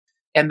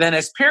And then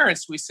as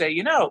parents, we say,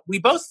 we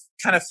both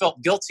kind of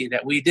felt guilty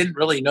that we didn't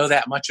really know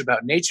that much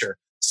about nature.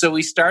 So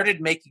we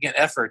started making an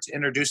effort to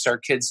introduce our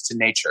kids to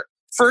nature.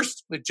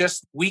 First with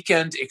just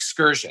weekend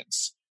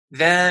excursions,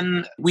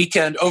 then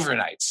weekend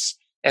overnights,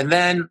 and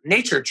then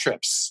nature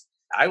trips.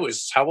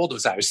 How old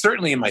was I? I was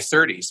certainly in my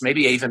 30s,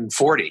 maybe even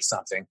 40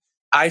 something.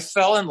 I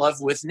fell in love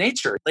with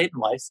nature late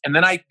in life. And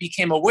then I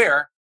became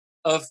aware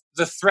of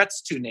the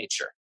threats to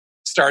nature,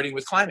 starting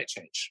with climate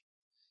change.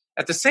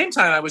 At the same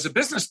time, I was a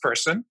business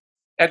person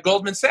at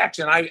Goldman Sachs,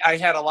 and I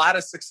had a lot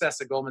of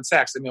success at Goldman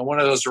Sachs. I mean, one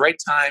of those right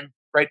time,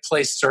 right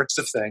place sorts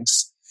of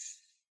things.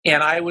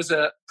 And I was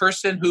a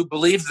person who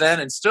believed then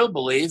and still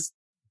believe,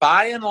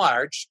 by and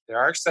large, there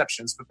are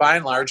exceptions, but by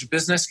and large,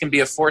 business can be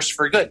a force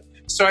for good.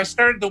 So I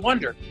started to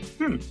wonder,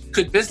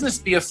 could business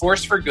be a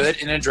force for good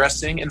in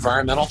addressing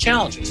environmental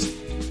challenges?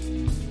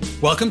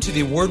 Welcome to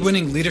the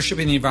award-winning Leadership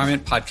in the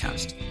Environment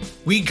podcast.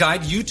 We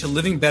guide you to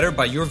living better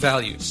by your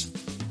values.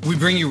 We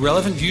bring you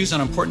relevant views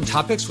on important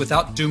topics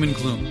without doom and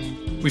gloom.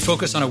 We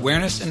focus on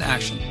awareness and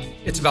action.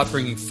 It's about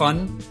bringing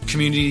fun,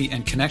 community,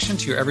 and connection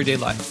to your everyday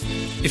life.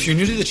 If you're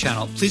new to the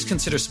channel, please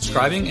consider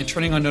subscribing and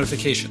turning on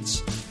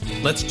notifications.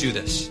 Let's do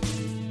this.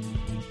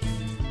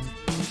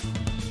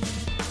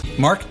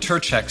 Mark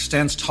Turczak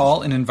stands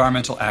tall in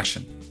environmental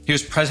action. He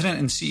was president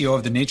and CEO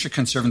of the Nature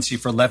Conservancy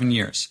for 11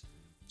 years.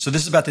 So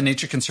this is about the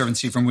Nature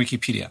Conservancy from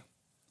Wikipedia.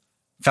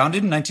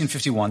 Founded in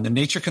 1951, the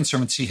Nature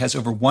Conservancy has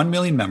over 1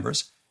 million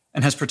members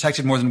and has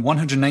protected more than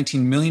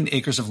 119 million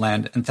acres of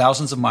land and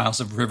thousands of miles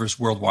of rivers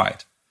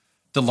worldwide.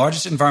 The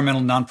largest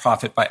environmental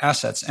nonprofit by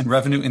assets and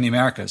revenue in the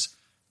Americas,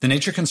 the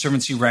Nature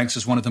Conservancy ranks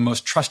as one of the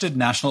most trusted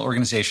national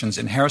organizations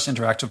in Harris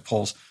Interactive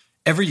polls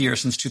every year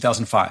since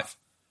 2005.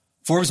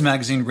 Forbes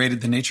magazine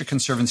rated the Nature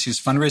Conservancy's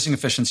fundraising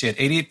efficiency at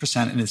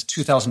 88% in its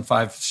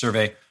 2005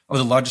 survey of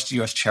the largest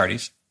U.S.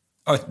 charities.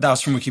 Oh, that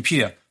was from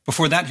Wikipedia.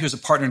 Before that, he was a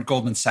partner at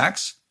Goldman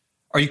Sachs.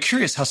 Are you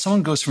curious how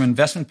someone goes from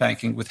investment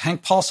banking with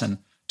Hank Paulson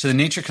to the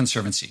Nature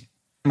Conservancy?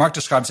 Mark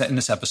describes that in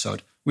this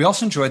episode. We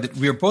also enjoyed that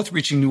we are both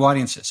reaching new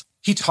audiences.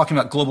 He talking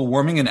about global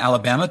warming in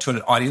Alabama to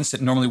an audience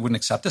that normally wouldn't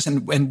accept us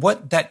and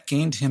what that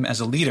gained him as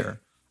a leader.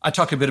 I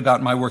talk a bit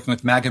about my working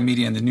with MAGA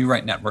Media and the New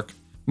Right Network.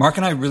 Mark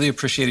and I really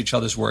appreciate each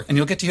other's work, and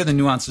you'll get to hear the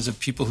nuances of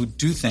people who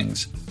do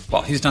things.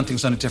 Well, he's done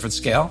things on a different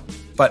scale,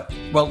 but,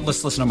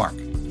 let's listen to Mark.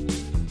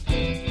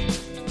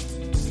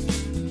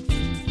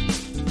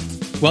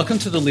 Welcome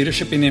to the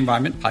Leadership in the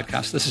Environment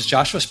podcast. This is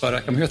Joshua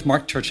Spodek. I'm here with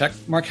Mark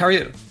Turczak. Mark, how are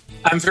you?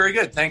 I'm very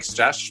good. Thanks,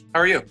 Josh.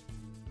 How are you?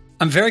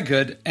 I'm very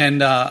good.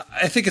 And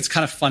I think it's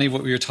kind of funny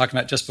what we were talking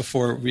about just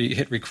before we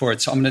hit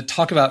record. So I'm going to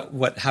talk about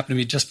what happened to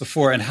me just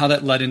before and how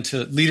that led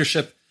into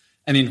leadership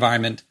and the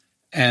environment.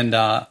 And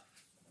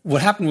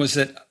what happened was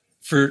that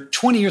for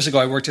 20 years ago,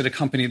 I worked at a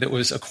company that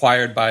was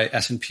acquired by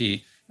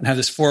S&P and had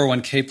this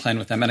 401k plan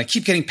with them. And I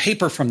keep getting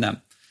paper from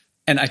them.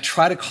 And I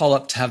try to call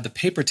up to have the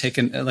paper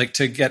taken,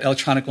 to get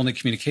electronic-only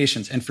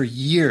communications. And for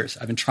years,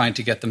 I've been trying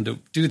to get them to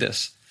do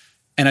this.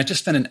 And I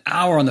just spent an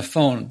hour on the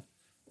phone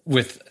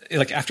with,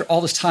 after all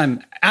this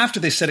time, after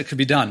they said it could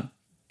be done.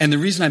 And the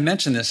reason I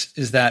mention this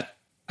is that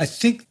I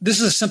think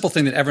this is a simple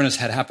thing that everyone has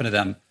had happen to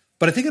them.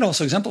 But I think it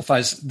also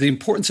exemplifies the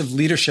importance of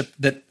leadership,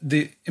 that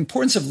the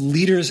importance of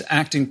leaders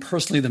acting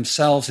personally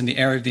themselves in the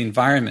area of the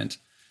environment.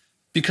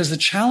 Because the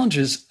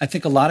challenges, I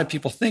think a lot of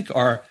people think,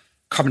 are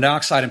carbon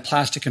dioxide and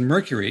plastic and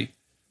mercury.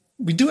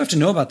 We do have to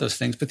know about those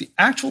things, but the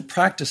actual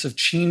practice of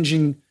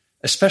changing,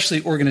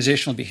 especially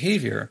organizational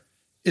behavior,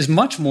 is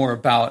much more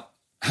about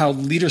how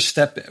leaders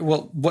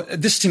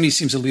this to me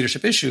seems a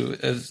leadership issue.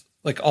 Is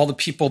all the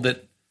people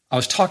that I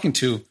was talking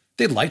to,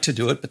 they'd like to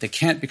do it, but they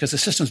can't because the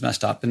system's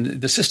messed up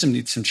and the system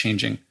needs some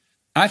changing.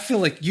 I feel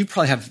like you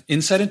probably have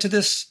insight into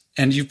this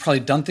and you've probably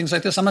done things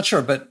like this. I'm not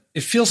sure, but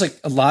it feels like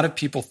a lot of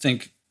people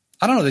think,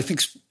 I don't know, they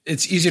think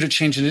it's easier to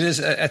change than it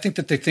is. I think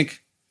that they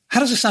think, how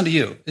does this sound to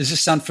you? Does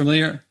this sound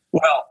familiar?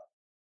 Well,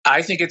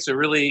 I think it's a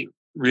really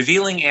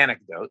revealing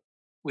anecdote.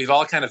 We've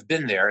all kind of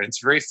been there, and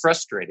it's very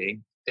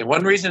frustrating. And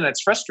one reason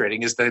it's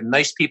frustrating is the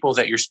nice people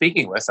that you're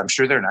speaking with, I'm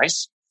sure they're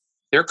nice,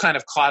 they're kind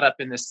of caught up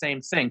in the same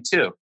thing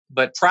too.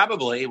 But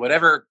probably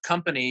whatever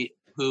company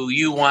who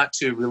you want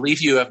to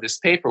relieve you of this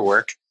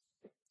paperwork,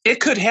 it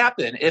could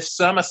happen if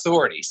some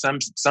authority,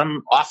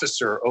 some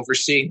officer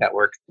overseeing that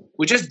work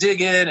would just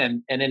dig in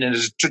and in a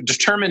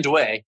determined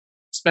way,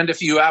 spend a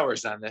few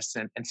hours on this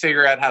and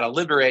figure out how to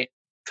liberate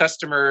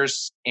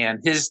customers and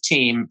his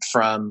team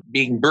from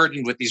being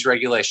burdened with these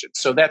regulations.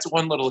 So that's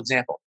one little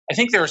example. I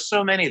think there are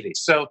so many of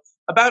these. So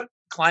about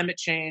climate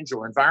change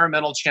or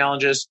environmental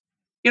challenges,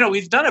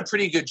 we've done a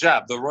pretty good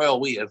job, the royal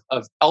we,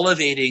 of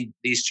elevating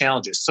these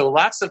challenges. So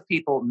lots of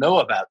people know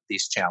about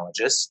these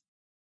challenges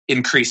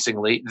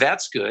increasingly.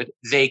 That's good.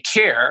 They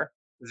care.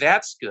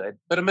 That's good.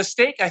 But a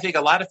mistake I think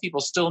a lot of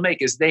people still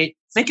make is they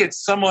think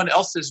it's someone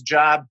else's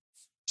job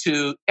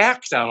to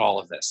act on all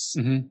of this.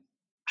 Mm-hmm.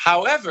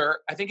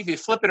 However, I think if you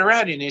flip it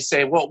around and you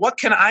say, well, what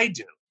can I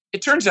do?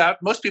 It turns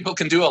out most people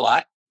can do a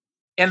lot.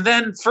 And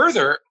then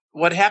further,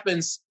 what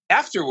happens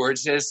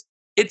afterwards is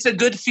it's a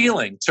good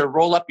feeling to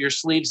roll up your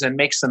sleeves and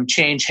make some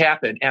change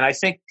happen. And I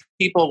think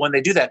people, when they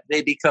do that,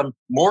 they become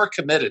more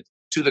committed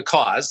to the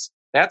cause.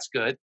 That's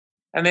good.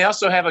 And they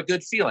also have a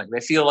good feeling. They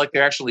feel like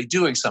they're actually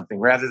doing something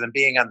rather than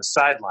being on the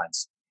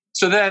sidelines.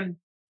 So then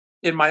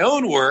in my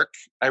own work,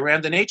 I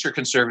ran the Nature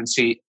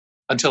Conservancy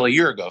until a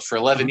year ago for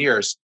 11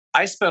 years.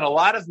 I spent a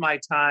lot of my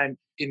time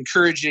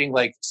encouraging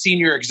like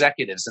senior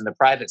executives in the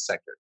private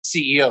sector,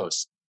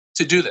 CEOs,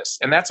 to do this.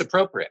 And that's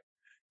appropriate.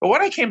 But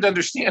what I came to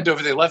understand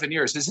over the 11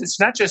 years is it's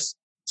not just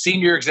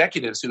senior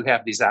executives who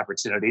have these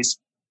opportunities.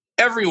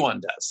 Everyone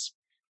does.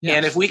 Yes,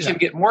 and if we can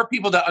get more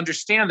people to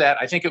understand that,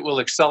 I think it will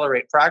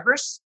accelerate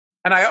progress.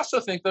 And I also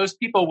think those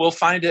people will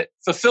find it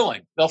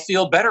fulfilling. They'll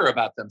feel better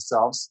about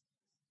themselves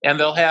and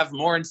they'll have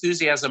more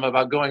enthusiasm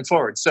about going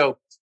forward. So,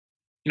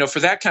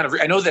 for that kind of,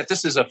 I know that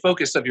this is a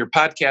focus of your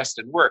podcast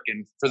and work.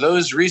 And for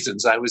those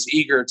reasons, I was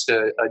eager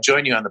to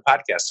join you on the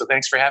podcast. So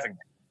thanks for having me.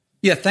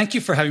 Yeah, thank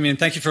you for having me. And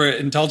thank you for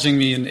indulging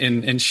me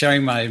in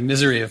sharing my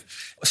misery of,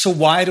 so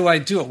why do I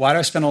do it? Why do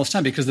I spend all this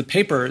time? Because the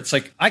paper, it's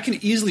like, I can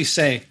easily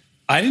say,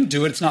 I didn't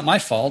do it. It's not my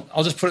fault.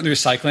 I'll just put it in the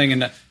recycling.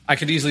 And I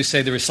could easily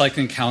say the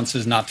recycling counts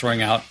as not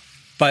throwing out.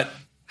 But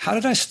how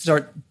did I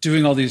start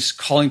doing all these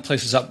calling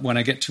places up when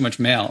I get too much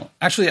mail?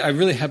 Actually, I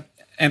really have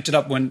amped it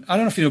up when, I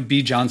don't know if you know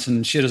Bea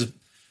Johnson.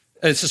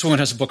 It's this woman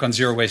who has a book on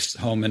zero waste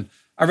home. And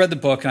I read the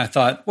book and I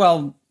thought,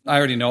 well, I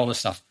already know all this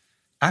stuff.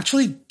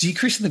 Actually,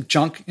 decreasing the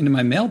junk into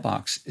my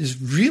mailbox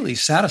is really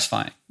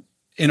satisfying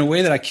in a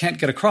way that I can't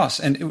get across.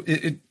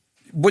 And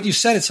what you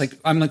said, it's like,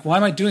 I'm like, why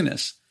am I doing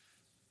this?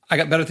 I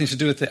got better things to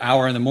do with the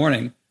hour in the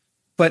morning.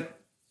 But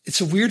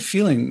it's a weird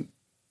feeling,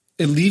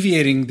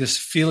 alleviating this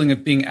feeling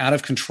of being out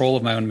of control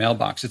of my own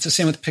mailbox. It's the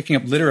same with picking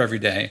up litter every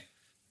day.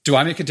 Do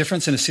I make a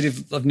difference in a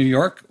city of New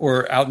York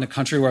or out in the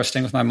country where I was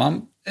staying with my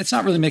mom? It's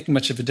not really making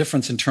much of a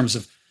difference in terms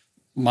of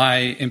my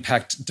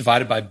impact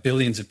divided by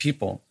billions of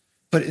people.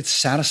 But it's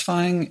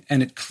satisfying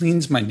and it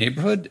cleans my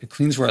neighborhood. It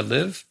cleans where I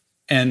live.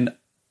 And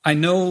I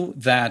know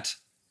that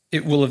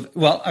it will have,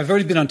 well, I've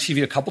already been on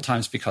TV a couple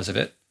times because of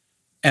it.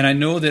 And I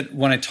know that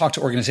when I talk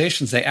to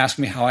organizations, they ask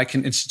me how I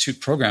can institute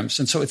programs.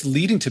 And so it's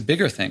leading to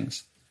bigger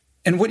things.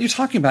 And what you're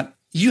talking about,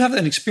 you have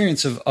an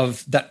experience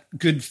of that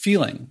good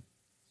feeling.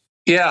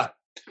 Yeah.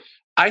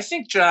 I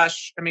think,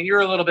 Josh, you're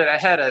a little bit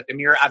ahead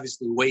you're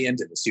obviously way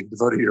into this. You've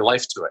devoted your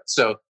life to it.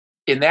 So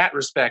in that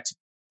respect,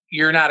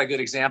 you're not a good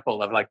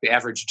example of like the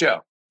average Joe.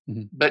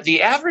 Mm-hmm. But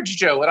the average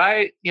Joe,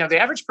 the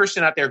average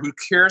person out there who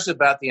cares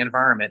about the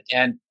environment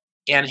and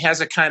has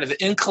a kind of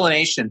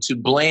inclination to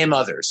blame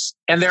others.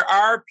 And there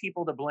are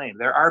people to blame.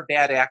 There are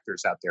bad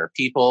actors out there,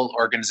 people,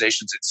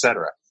 organizations,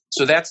 etc.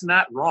 So that's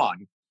not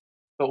wrong.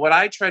 But what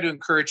I try to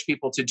encourage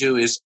people to do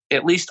is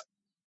at least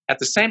at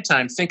the same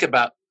time, think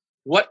about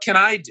what can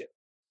I do?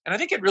 And I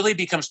think it really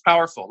becomes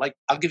powerful. Like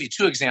I'll give you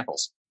two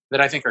examples that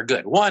I think are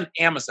good. One,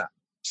 Amazon.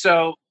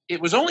 So it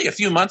was only a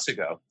few months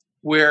ago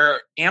where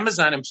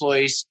Amazon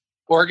employees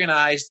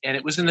organized, and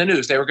it was in the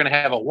news, they were going to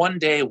have a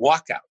one-day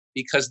walkout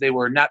because they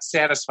were not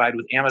satisfied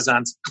with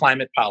Amazon's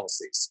climate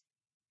policies.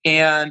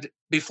 And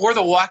before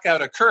the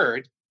walkout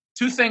occurred,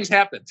 two things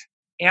happened.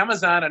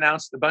 Amazon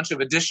announced a bunch of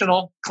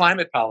additional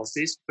climate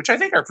policies, which I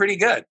think are pretty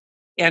good.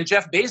 And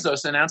Jeff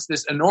Bezos announced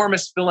this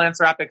enormous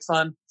philanthropic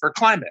fund for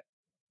climate.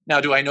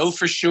 Now, do I know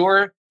for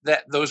sure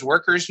that those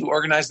workers who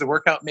organized the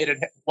walkout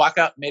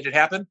made it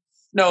happen?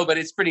 No, but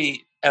it's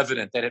pretty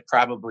evident that it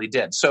probably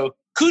did. So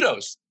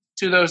kudos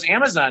to those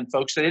Amazon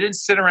folks. They didn't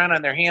sit around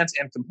on their hands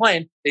and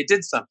complain. They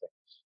did something.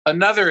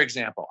 Another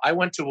example, I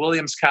went to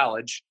Williams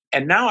College,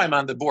 and now I'm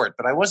on the board,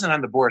 but I wasn't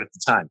on the board at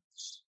the time.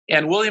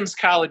 And Williams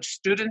College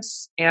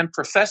students and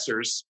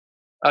professors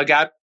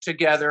got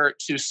together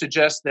to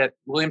suggest that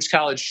Williams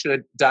College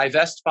should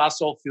divest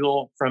fossil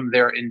fuel from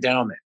their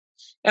endowment.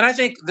 And I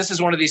think this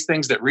is one of these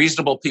things that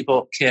reasonable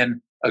people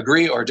can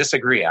agree or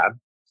disagree on.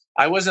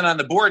 I wasn't on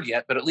the board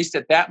yet, but at least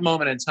at that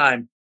moment in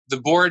time,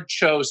 the board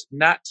chose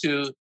not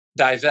to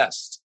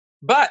divest.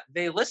 But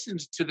they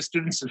listened to the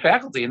students and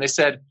faculty, and they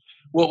said,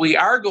 what we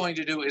are going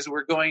to do is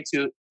we're going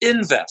to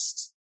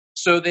invest.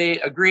 So they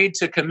agreed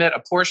to commit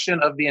a portion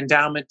of the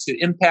endowment to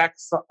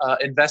impact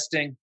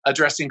investing,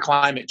 addressing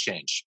climate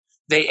change.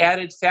 They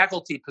added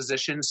faculty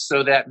positions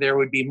so that there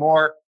would be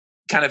more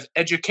kind of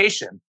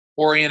education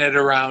oriented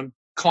around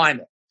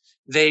climate.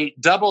 They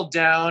doubled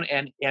down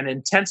and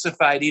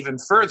intensified even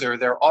further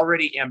their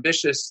already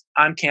ambitious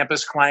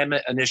on-campus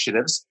climate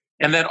initiatives,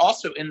 and then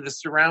also in the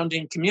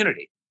surrounding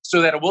community,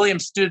 so that a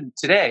Williams student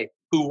today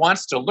who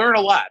wants to learn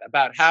a lot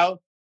about how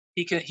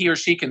he or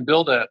she can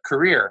build a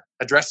career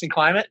addressing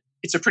climate,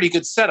 it's a pretty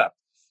good setup.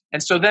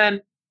 And so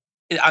then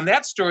on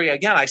that story,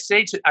 again, I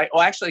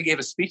actually gave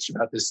a speech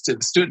about this to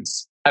the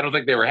students. I don't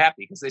think they were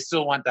happy because they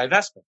still want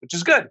divestment, which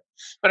is good.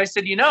 But I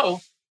said,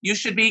 you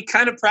should be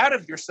kind of proud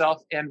of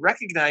yourself and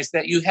recognize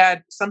that you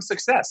had some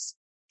success.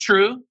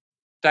 True,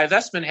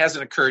 divestment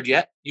hasn't occurred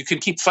yet. You can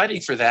keep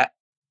fighting for that.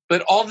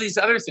 But all these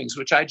other things,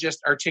 which I just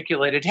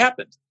articulated,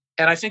 happened.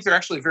 And I think they're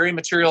actually very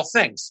material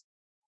things.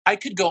 I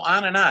could go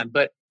on,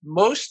 but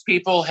most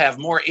people have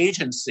more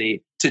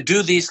agency to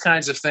do these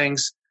kinds of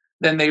things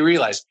than they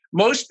realize.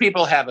 Most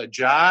people have a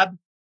job,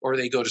 or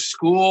they go to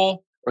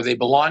school, or they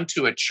belong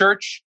to a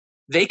church,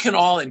 they can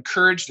all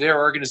encourage their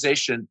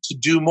organization to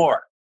do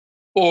more.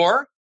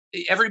 Or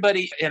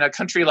everybody in a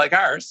country like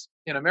ours,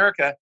 in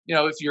America,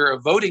 if you're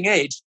of voting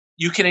age,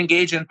 you can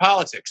engage in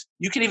politics.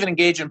 You can even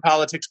engage in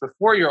politics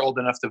before you're old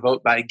enough to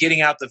vote by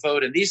getting out the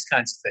vote and these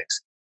kinds of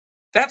things.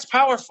 That's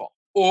powerful.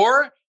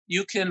 Or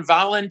you can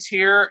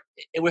volunteer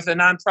with a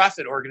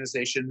nonprofit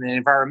organization in the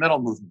environmental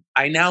movement.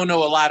 I now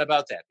know a lot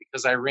about that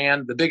because I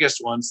ran the biggest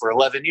one for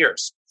 11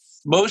 years.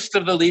 Most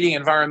of the leading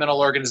environmental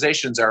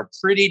organizations are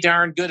pretty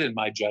darn good in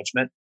my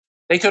judgment.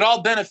 They could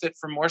all benefit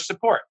from more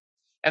support.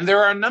 And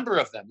there are a number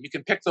of them. You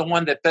can pick the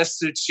one that best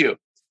suits you.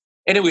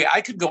 Anyway, I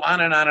could go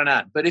on and on and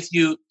on. But if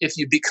you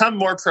become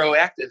more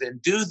proactive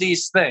and do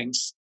these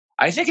things,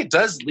 I think it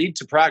does lead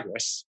to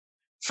progress.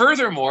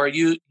 Furthermore,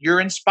 you're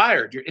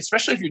inspired,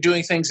 especially if you're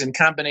doing things in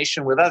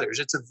combination with others.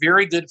 It's a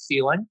very good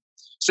feeling.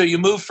 So you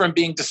move from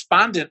being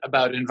despondent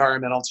about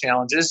environmental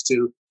challenges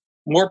to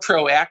more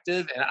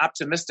proactive and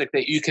optimistic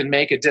that you can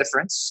make a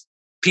difference.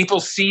 People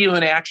see you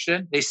in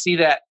action. They see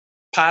that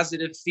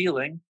positive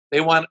feeling.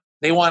 They want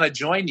to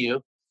join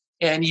you.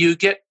 And you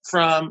get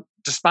from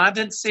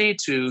despondency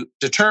to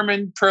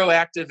determined,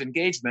 proactive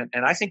engagement.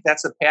 And I think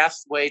that's a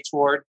pathway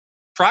toward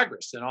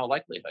progress in all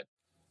likelihood.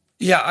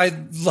 Yeah, I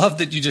love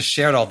that you just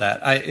shared all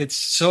that. It's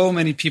so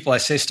many people, I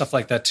say stuff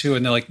like that too,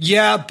 and they're like,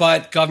 yeah,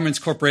 but governments,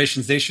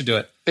 corporations, they should do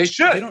it. They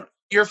should.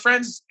 Your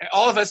friends,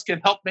 all of us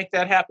can help make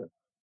that happen.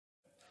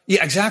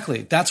 Yeah,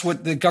 exactly. That's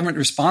what the government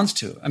responds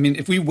to. I mean,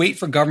 if we wait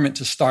for government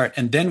to start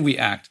and then we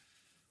act,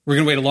 we're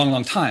going to wait a long,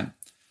 long time.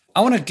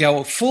 I want to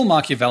go full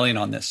Machiavellian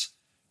on this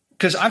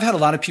because I've had a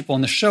lot of people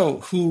on the show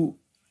who,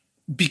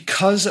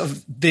 because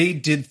of they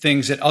did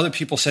things that other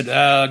people said,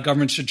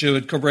 government should do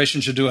it,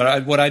 corporations should do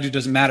it, what I do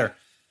doesn't matter.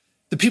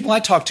 The people I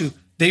talk to,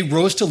 they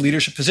rose to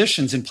leadership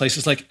positions in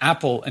places like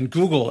Apple and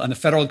Google and the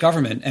federal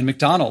government and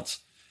McDonald's.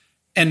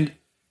 And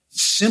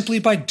simply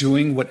by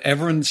doing what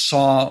everyone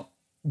saw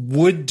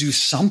would do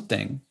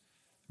something,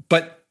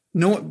 but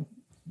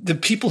the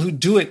people who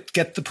do it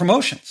get the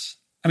promotions.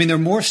 I mean, there are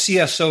more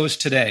CSOs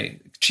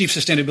today, chief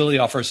sustainability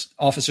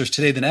officers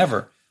today than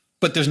ever,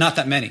 but there's not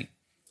that many.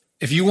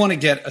 If you want to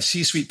get a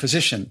C-suite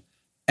position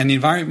and the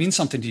environment means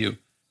something to you,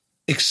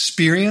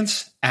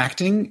 experience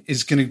acting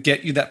is going to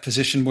get you that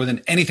position more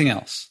than anything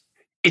else.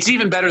 It's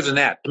even better than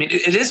that. I mean,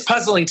 it is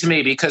puzzling to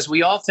me because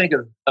we all think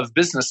of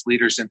business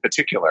leaders in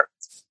particular,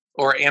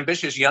 or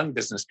ambitious young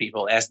business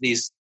people, as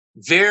these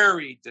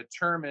very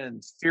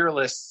determined,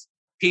 fearless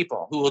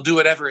people who will do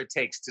whatever it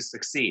takes to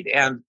succeed.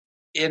 And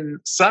in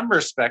some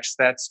respects,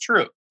 that's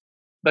true.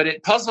 But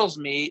it puzzles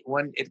me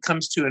when it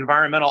comes to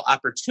environmental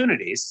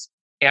opportunities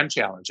and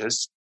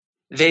challenges,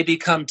 they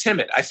become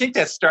timid. I think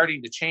that's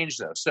starting to change,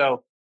 though.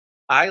 So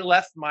I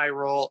left my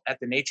role at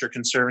the Nature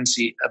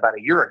Conservancy about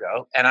a year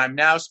ago, and I'm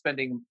now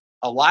spending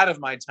a lot of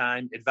my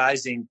time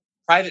advising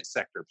private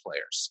sector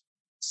players,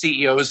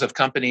 CEOs of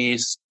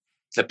companies,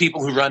 the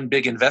people who run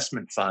big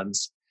investment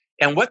funds.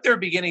 And what they're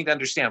beginning to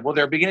understand, well,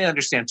 they're beginning to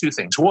understand two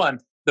things. One,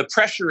 the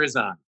pressure is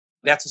on.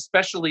 That's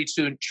especially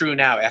true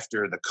now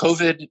after the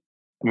COVID.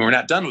 I mean, we're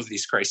not done with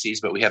these crises,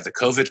 but we have the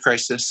COVID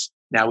crisis.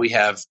 Now we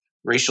have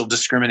racial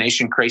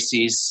discrimination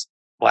crises,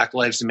 Black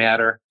Lives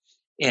Matter.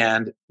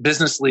 And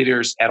business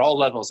leaders at all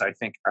levels, I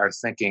think, are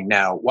thinking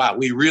now, wow,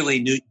 we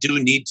really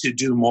do need to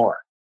do more.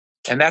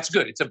 And that's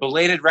good. It's a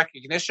belated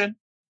recognition,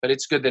 but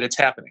it's good that it's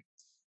happening.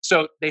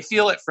 So they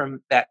feel it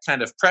from that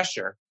kind of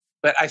pressure.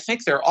 But I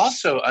think they're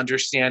also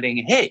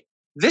understanding, hey,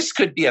 this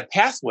could be a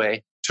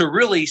pathway to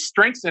really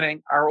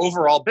strengthening our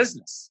overall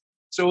business.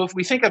 So if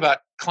we think about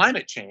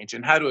climate change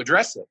and how to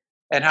address it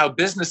and how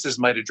businesses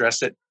might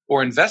address it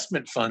or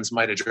investment funds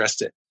might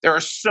address it, there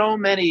are so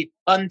many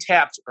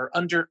untapped or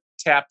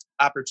undertapped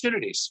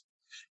opportunities.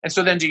 And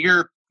so then to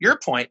your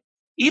point,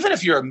 even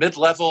if you're a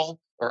mid-level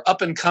or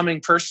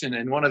up-and-coming person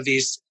in one of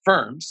these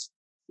firms,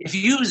 if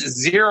you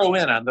zero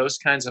in on those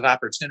kinds of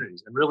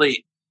opportunities and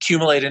really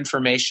accumulate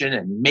information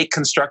and make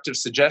constructive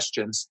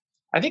suggestions,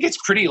 I think it's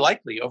pretty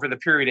likely over the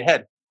period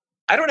ahead.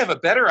 I don't have a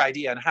better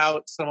idea on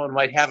how someone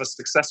might have a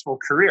successful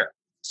career.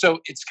 So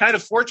it's kind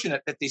of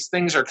fortunate that these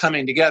things are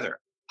coming together.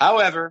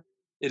 However,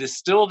 it is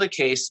still the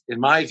case,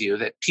 in my view,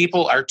 that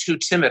people are too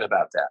timid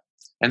about that.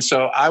 And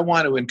so I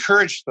want to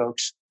encourage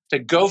folks to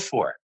go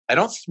for it. I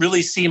don't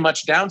really see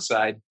much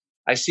downside.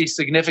 I see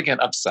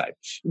significant upside.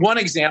 One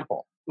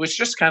example, which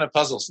just kind of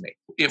puzzles me.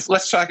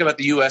 Let's talk about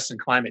the U.S. and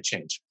climate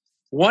change.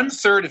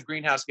 1/3 of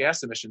greenhouse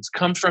gas emissions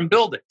come from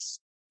buildings.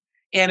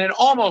 And in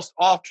almost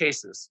all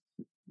cases,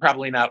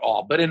 probably not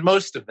all, but in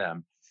most of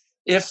them,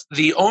 if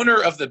the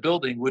owner of the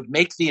building would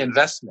make the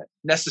investment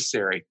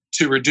necessary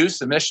to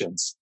reduce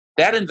emissions,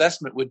 that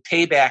investment would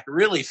pay back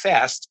really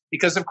fast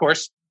because, of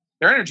course,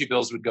 their energy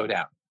bills would go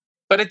down.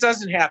 But it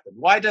doesn't happen.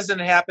 Why doesn't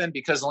it happen?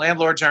 Because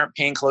landlords aren't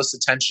paying close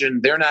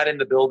attention. They're not in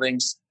the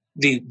buildings.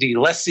 The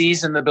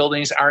lessees in the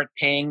buildings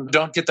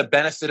don't get the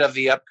benefit of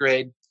the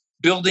upgrade.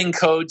 Building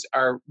codes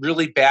are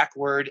really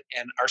backward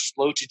and are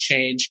slow to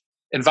change.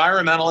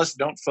 Environmentalists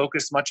don't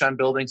focus much on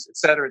buildings, et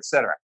cetera, et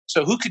cetera.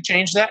 So who could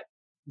change that?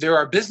 There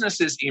are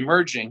businesses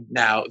emerging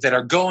now that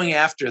are going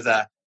after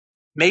the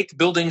make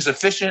buildings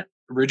efficient,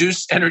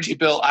 reduced energy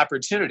bill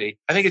opportunity.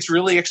 I think it's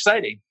really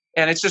exciting.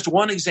 And it's just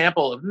one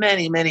example of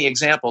many, many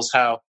examples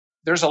how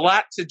there's a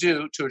lot to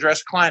do to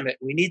address climate.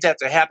 We need that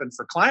to happen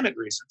for climate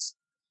reasons,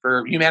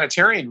 for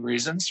humanitarian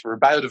reasons, for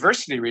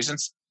biodiversity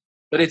reasons,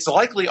 but it's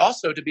likely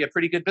also to be a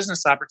pretty good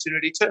business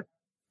opportunity too.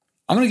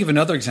 I'm going to give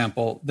another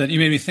example that you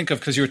made me think of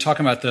because you were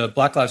talking about the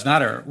Black Lives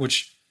Matter,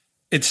 which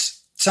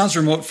sounds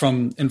remote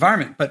from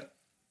environment. But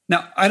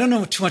now I don't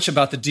know too much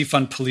about the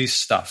defund police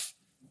stuff.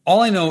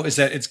 All I know is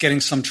that it's getting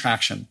some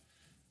traction.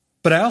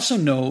 But I also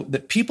know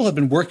that people have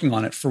been working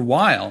on it for a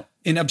while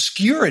in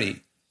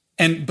obscurity.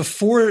 And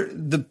before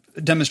the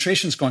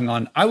demonstrations going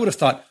on, I would have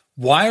thought,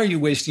 why are you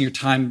wasting your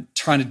time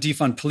trying to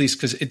defund police?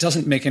 Because it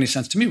doesn't make any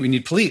sense to me. We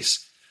need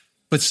police.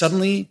 But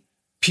suddenly,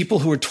 people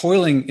who are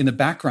toiling in the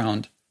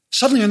background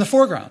suddenly are in the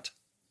foreground.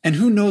 And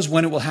who knows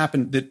when it will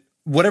happen that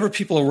whatever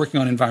people are working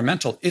on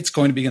environmental, it's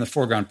going to be in the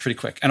foreground pretty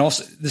quick. And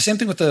also the same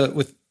thing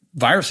with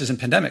viruses and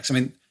pandemics. I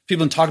mean,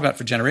 people have been talking about it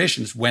for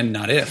generations, when,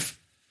 not if.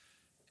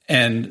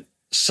 And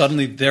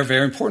suddenly they're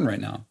very important right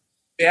now.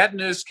 Bad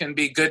news can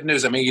be good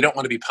news. I mean, you don't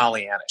want to be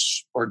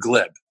Pollyannish or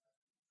glib,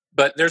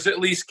 but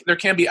there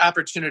can be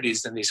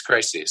opportunities in these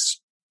crises.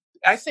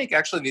 I think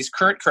actually these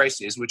current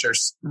crises, which are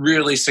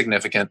really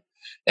significant,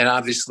 and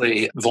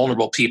obviously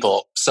vulnerable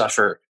people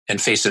suffer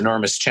and face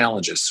enormous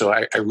challenges. So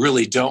I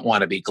really don't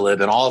want to be glib,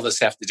 and all of us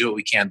have to do what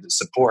we can to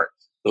support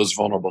those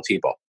vulnerable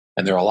people.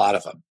 And there are a lot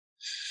of them.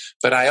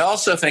 But I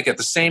also think at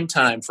the same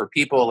time, for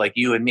people like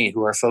you and me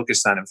who are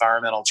focused on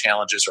environmental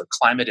challenges or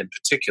climate in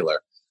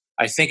particular,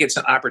 I think it's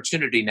an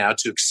opportunity now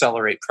to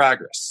accelerate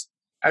progress.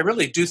 I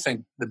really do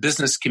think the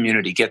business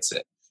community gets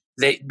it.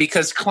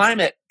 Because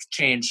climate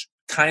change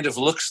kind of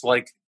looks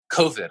like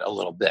COVID a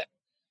little bit.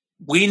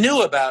 We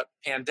knew about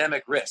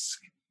pandemic risk.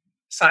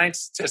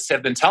 Scientists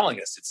have been telling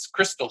us it's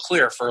crystal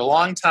clear for a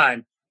long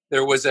time.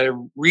 There was a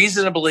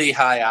reasonably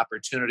high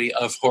opportunity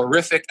of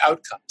horrific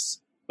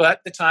outcomes,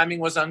 but the timing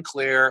was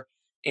unclear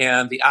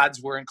and the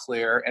odds weren't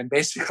clear. And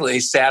basically,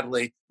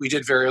 sadly, we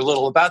did very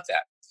little about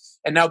that.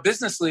 And now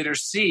business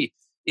leaders see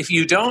if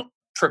you don't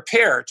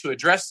prepare to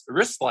address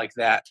risks like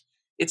that,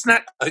 it's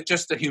not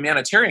just a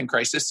humanitarian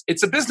crisis,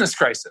 it's a business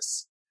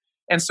crisis.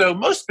 And so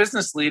most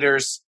business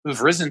leaders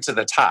who've risen to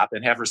the top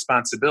and have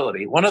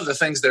responsibility, one of the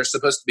things they're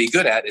supposed to be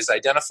good at is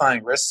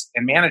identifying risks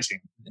and managing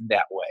in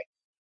that way.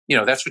 You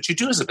know, that's what you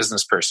do as a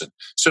business person.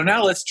 So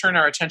now let's turn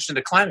our attention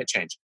to climate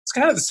change. It's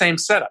kind of the same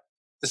setup.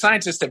 The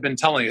scientists have been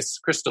telling us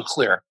crystal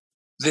clear.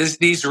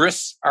 These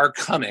risks are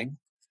coming.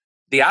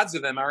 The odds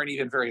of them aren't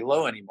even very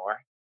low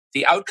anymore.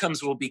 The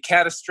outcomes will be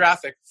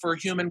catastrophic for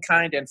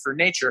humankind and for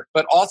nature,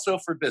 but also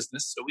for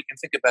business. So we can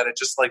think about it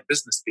just like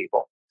business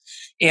people.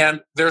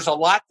 And there's a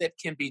lot that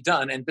can be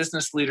done and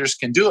business leaders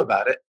can do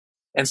about it.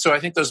 And so I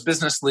think those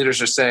business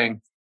leaders are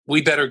saying,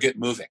 we better get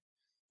moving.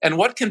 And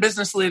what can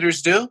business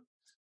leaders do?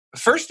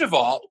 First of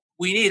all,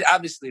 we need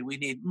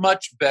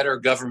much better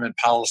government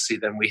policy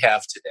than we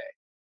have today.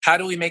 How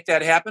do we make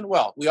that happen?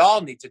 Well, we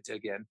all need to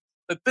dig in,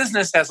 but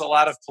business has a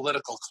lot of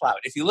political clout.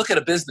 If you look at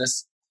a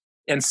business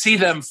and see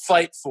them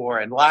fight for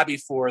and lobby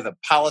for the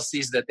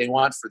policies that they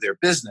want for their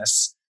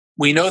business,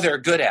 we know they're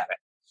good at it.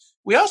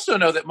 We also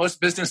know that most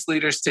business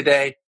leaders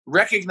today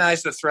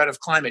recognize the threat of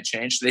climate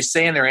change. They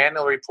say in their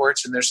annual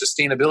reports and their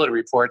sustainability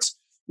reports,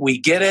 we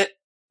get it,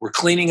 we're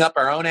cleaning up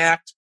our own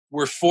act,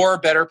 we're for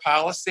better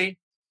policy,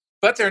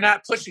 but they're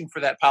not pushing for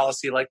that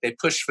policy like they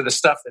push for the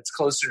stuff that's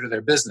closer to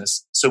their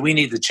business. So we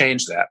need to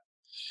change that.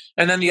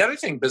 And then the other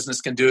thing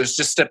business can do is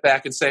just step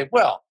back and say,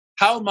 well,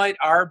 how might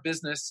our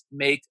business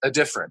make a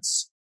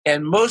difference?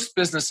 And most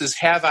businesses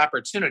have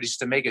opportunities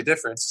to make a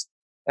difference.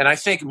 And I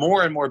think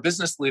more and more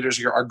business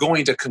leaders are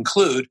going to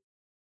conclude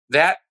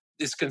that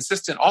is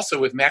consistent also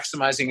with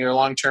maximizing your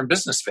long-term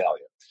business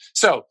value.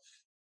 So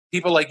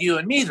people like you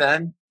and me,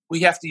 then,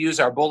 we have to use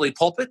our bully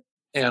pulpit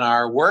and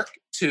our work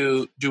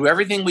to do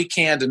everything we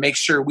can to make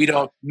sure we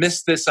don't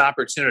miss this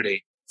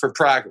opportunity for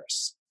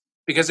progress.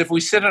 Because if we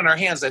sit on our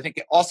hands, I think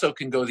it also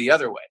can go the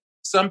other way.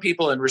 Some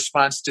people in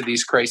response to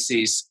these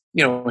crises,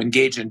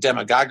 engage in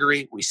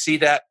demagoguery. We see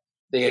that.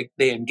 They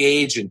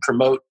engage and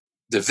promote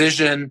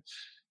division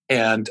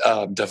and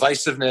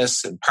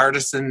divisiveness and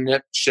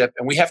partisanship.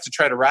 And we have to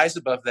try to rise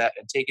above that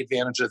and take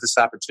advantage of this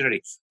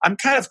opportunity. I'm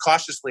kind of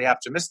cautiously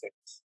optimistic.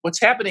 What's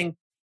happening,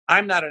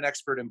 I'm not an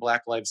expert in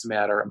Black Lives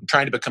Matter. I'm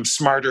trying to become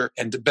smarter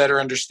and to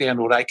better understand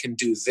what I can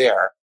do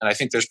there. And I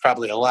think there's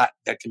probably a lot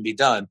that can be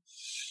done.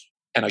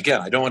 And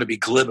again, I don't want to be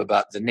glib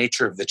about the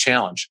nature of the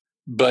challenge,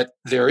 but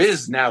there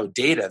is now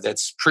data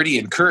that's pretty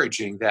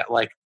encouraging that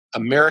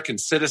American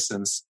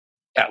citizens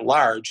at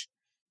large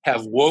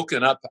have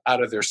woken up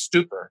out of their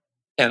stupor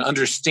and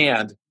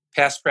understand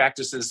past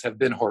practices have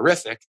been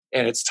horrific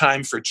and it's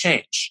time for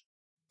change.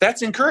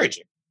 That's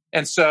encouraging.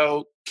 And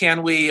so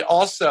can we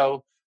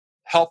also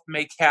help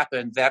make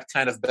happen that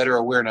kind of better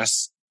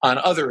awareness on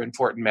other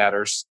important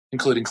matters,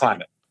 including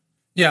climate?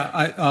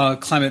 Yeah,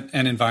 climate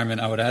and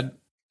environment, I would add.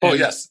 Oh,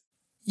 yes.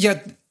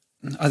 Yeah,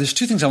 there's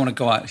two things I want to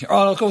go at here.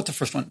 I'll go with the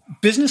first one.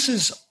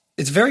 Businesses,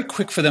 it's very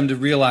quick for them to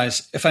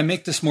realize if I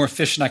make this more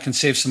efficient, I can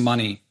save some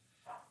money.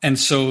 And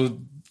so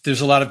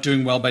there's a lot of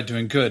doing well by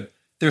doing good.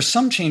 There's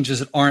some changes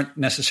that aren't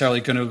necessarily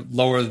going to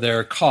lower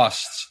their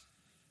costs,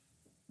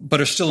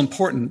 but are still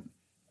important.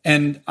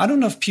 And I don't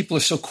know if people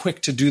are so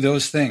quick to do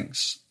those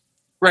things.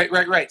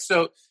 Right.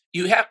 So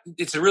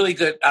it's a really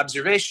good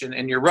observation,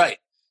 and you're right.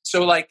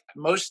 So like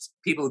most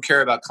people who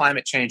care about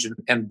climate change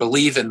and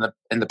believe in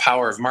the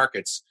power of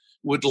markets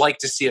would like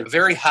to see a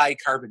very high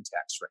carbon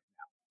tax right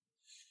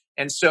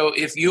now. And so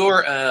if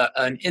you're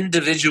an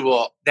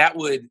individual, that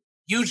would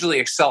hugely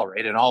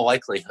accelerate, in all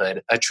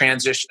likelihood, a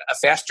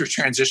faster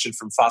transition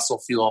from fossil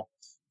fuel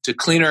to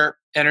cleaner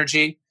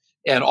energy,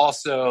 and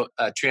also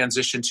a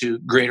transition to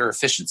greater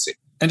efficiency.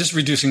 And just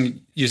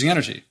using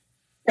energy.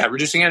 Yeah,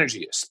 reducing energy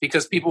use,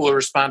 because people will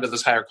respond to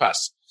those higher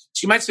costs.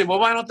 So you might say, well,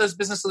 why don't those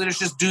business leaders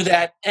just do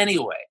that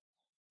anyway?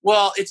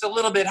 Well, it's a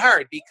little bit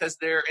hard because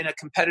they're in a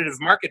competitive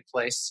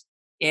marketplace,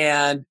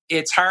 and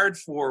it's hard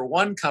for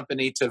one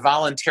company to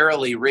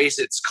voluntarily raise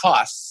its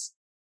costs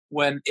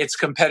when its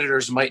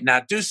competitors might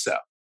not do so.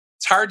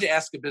 It's hard to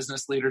ask a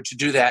business leader to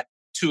do that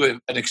to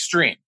an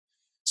extreme.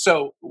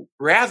 So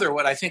rather,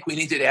 what I think we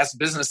need to ask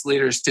business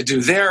leaders to do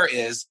there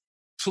is,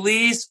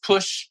 please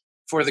push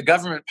for the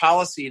government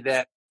policy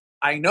that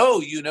I know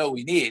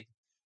we need,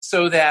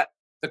 so that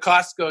the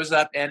cost goes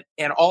up and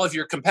all of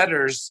your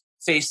competitors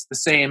face the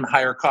same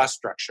higher cost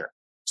structure.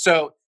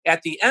 So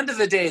at the end of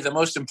the day, the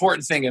most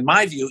important thing in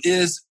my view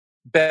is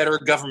better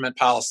government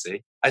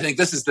policy. I think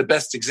this is the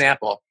best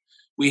example.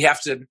 We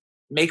have to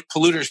make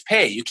polluters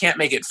pay. You can't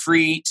make it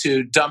free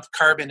to dump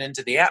carbon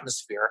into the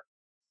atmosphere.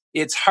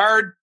 It's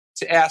hard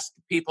to ask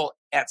people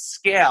at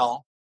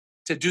scale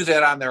to do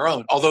that on their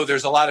own, although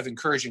there's a lot of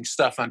encouraging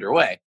stuff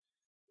underway.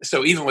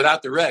 So even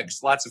without the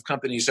regs, lots of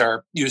companies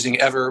are using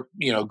ever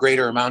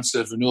greater amounts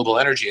of renewable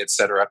energy, et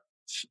cetera.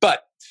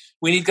 But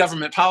we need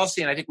government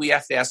policy, and I think we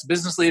have to ask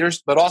business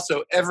leaders, but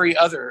also every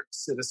other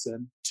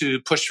citizen, to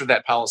push for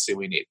that policy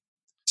we need.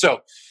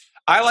 So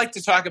I like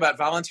to talk about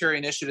voluntary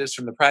initiatives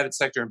from the private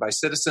sector and by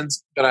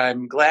citizens, but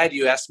I'm glad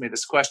you asked me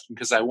this question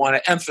because I want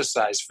to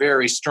emphasize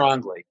very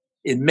strongly,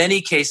 in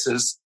many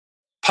cases,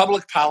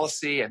 public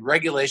policy and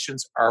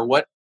regulations are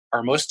what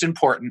are most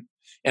important.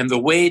 And the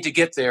way to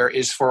get there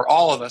is for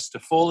all of us to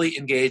fully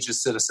engage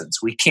as citizens.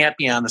 We can't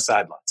be on the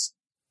sidelines.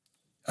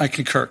 I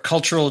concur.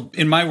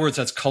 In my words,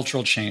 that's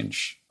cultural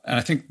change. And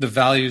I think the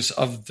values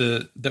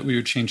that we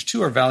would change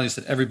to are values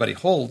that everybody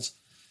holds.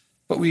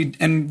 But we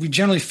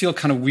generally feel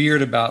kind of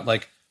weird about,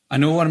 like, I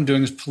know what I'm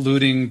doing is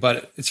polluting,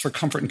 but it's for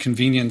comfort and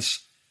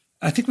convenience.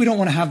 I think we don't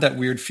want to have that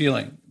weird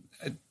feeling.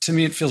 To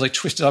me, it feels like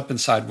twisted up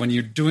inside when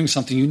you're doing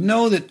something. You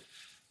know that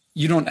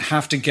you don't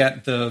have to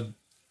get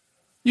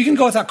you can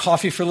go without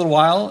coffee for a little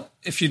while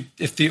if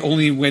the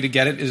only way to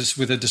get it is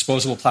with a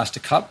disposable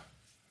plastic cup.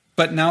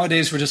 But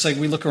nowadays, we're just like,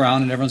 we look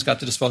around and everyone's got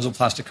the disposable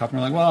plastic cup, and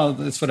we're like, well,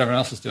 that's what everyone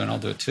else is doing. I'll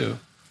do it too.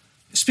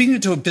 Speaking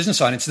to a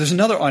business audience, there's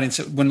another audience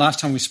that when last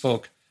time we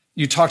spoke,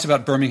 you talked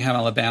about Birmingham,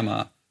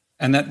 Alabama,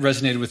 and that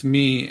resonated with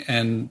me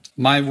and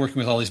my working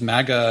with all these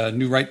MAGA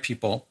New Right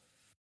people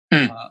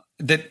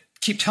that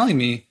keep telling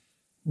me,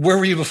 where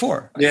were you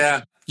before?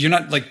 Yeah. You're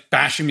not like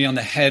bashing me on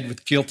the head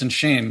with guilt and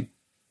shame.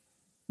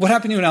 What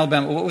happened to you in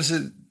Alabama? What was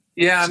it?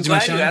 Yeah, I'm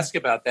glad you asked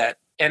about that.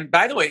 And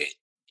by the way,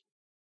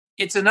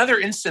 it's another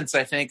instance,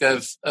 I think,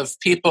 of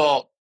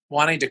people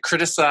wanting to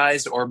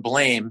criticize or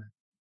blame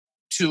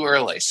too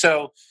early.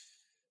 So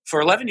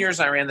for 11 years,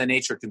 I ran the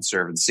Nature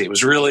Conservancy. It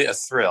was really a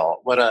thrill.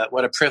 What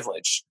a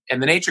privilege.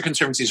 And the Nature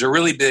Conservancy is a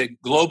really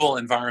big global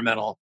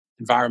environmental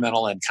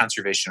and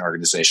conservation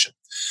organization.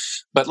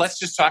 But let's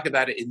just talk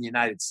about it in the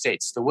United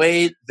States. The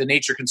way the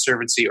Nature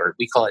Conservancy, or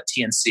we call it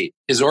TNC,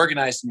 is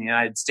organized in the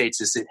United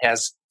States is it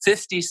has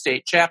 50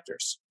 state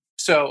chapters.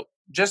 So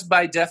just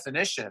by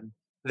definition,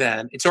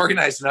 then it's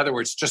organized, in other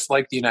words, just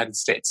like the United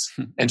States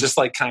and just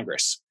like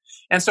Congress.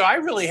 And so I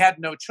really had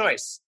no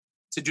choice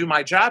to do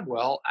my job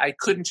well. I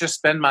couldn't just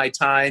spend my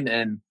time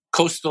in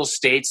coastal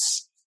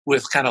states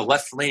with kind of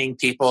left-leaning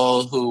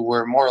people who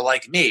were more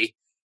like me.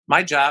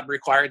 My job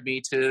required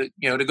me to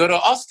go to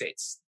all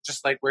states,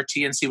 just like where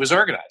TNC was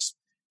organized.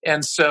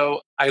 And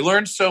so I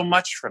learned so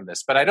much from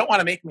this, but I don't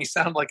want to make me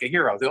sound like a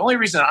hero. The only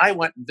reason I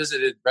went and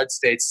visited red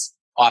states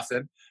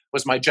often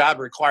was my job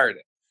required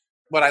it.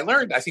 What I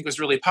learned, I think, was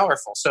really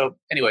powerful. So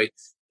anyway,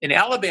 in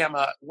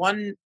Alabama,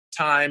 one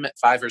time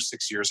 5 or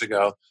 6 years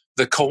ago,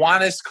 the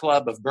Kiwanis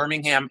Club of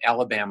Birmingham,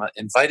 Alabama,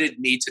 invited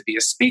me to be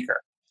a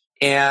speaker.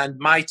 And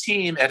my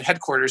team at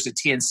headquarters at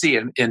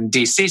TNC in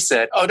DC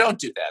said, oh, don't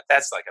do that.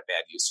 That's like a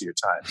bad use of your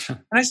time.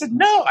 And I said,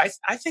 no,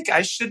 I think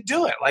I should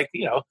do it. Like,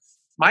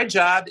 my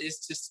job is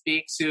to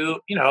speak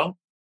to,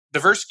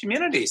 diverse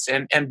communities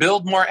and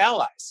build more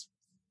allies.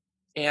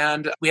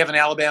 And we have an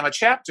Alabama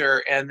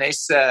chapter, and they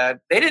said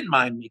they didn't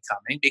mind me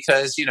coming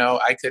because,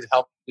 I could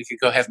help. We could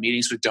go have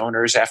meetings with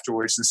donors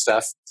afterwards and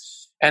stuff.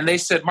 And they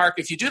said, Mark,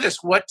 if you do this,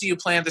 what do you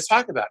plan to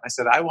talk about? And I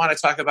said, I want to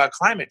talk about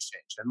climate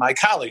change. And my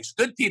colleagues,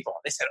 good people,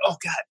 they said, oh,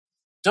 God,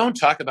 don't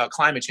talk about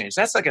climate change.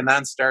 That's like a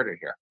non-starter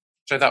here,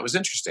 which I thought was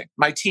interesting.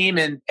 My team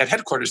at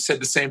headquarters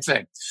said the same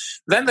thing.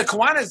 Then the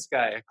Kiwanis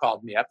guy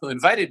called me up who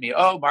invited me.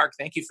 Oh, Mark,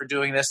 thank you for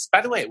doing this. By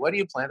the way, what do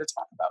you plan to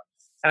talk about?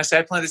 And I said,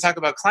 I plan to talk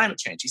about climate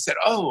change. He said,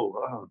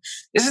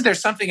 isn't there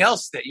something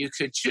else that you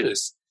could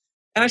choose?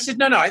 And I said,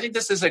 no, I think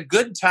this is a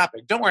good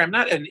topic. Don't worry, I'm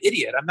not an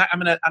idiot. I'm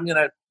going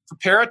to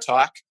prepare a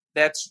talk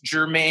that's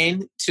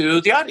germane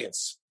to the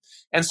audience.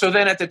 And so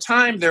then at the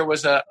time, there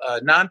was a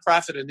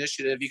nonprofit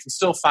initiative. You can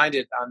still find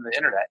it on the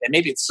internet, and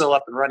maybe it's still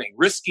up and running,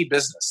 Risky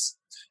Business.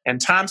 And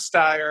Tom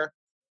Steyer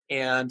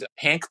and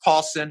Hank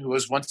Paulson, who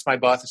was once my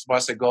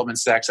boss at Goldman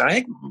Sachs, and I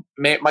think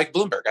Mike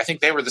Bloomberg, I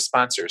think they were the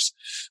sponsors.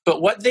 But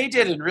what they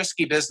did in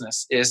Risky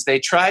Business is they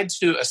tried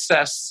to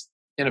assess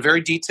in a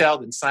very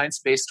detailed and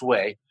science-based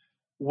way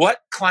what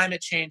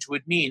climate change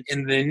would mean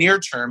in the near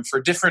term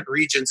for different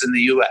regions in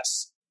the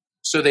U.S.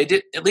 So they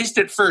did, at least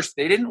at first,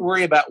 they didn't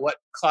worry about what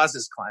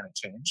causes climate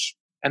change.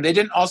 And they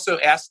didn't also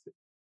ask,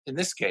 in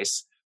this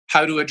case,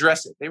 how to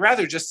address it. They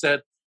rather just said,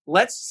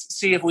 let's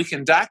see if we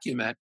can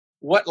document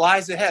what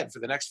lies ahead for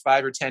the next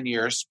 5 or 10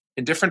 years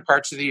in different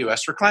parts of the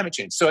U.S. for climate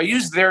change. So I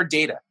used their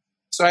data.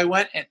 So I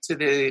went to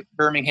the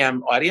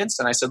Birmingham audience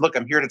and I said, look,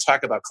 I'm here to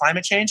talk about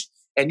climate change.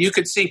 And you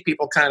could see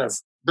people kind of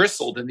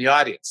bristled in the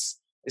audience.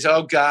 They said,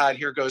 oh, God,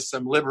 here goes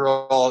some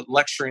liberal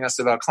lecturing us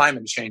about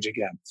climate change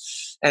again.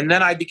 And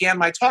then I began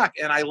my talk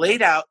and I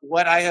laid out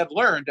what I had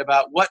learned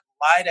about what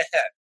lied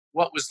ahead,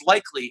 what was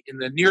likely in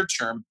the near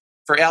term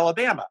for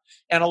Alabama.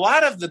 And a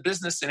lot of the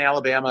business in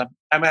Alabama,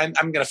 I'm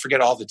going to forget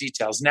all the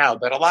details now,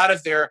 but a lot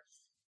of their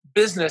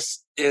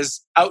business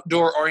is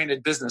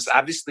outdoor-oriented business,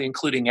 obviously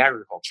including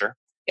agriculture.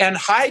 And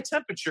high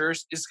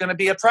temperatures is going to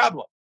be a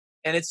problem.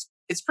 And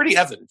it's pretty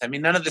evident. I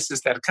mean, none of this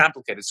is that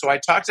complicated. So I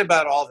talked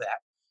about all that.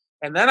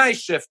 And then I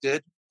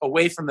shifted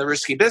away from the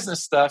risky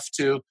business stuff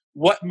to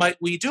what might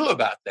we do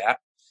about that?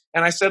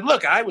 And I said,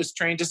 look, I was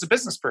trained as a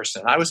business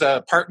person. I was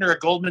a partner at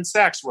Goldman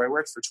Sachs where I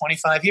worked for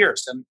 25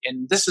 years.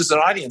 And this is an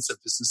audience of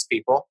business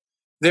people.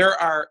 There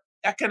are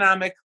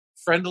economic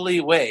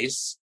friendly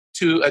ways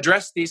to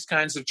address these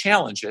kinds of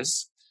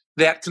challenges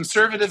that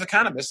conservative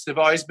economists have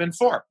always been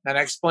for. And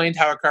I explained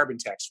how a carbon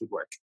tax would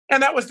work.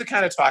 And that was the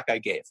kind of talk I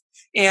gave.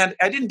 And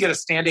I didn't get a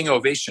standing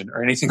ovation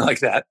or anything like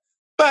that.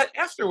 But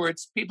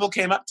afterwards, people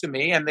came up to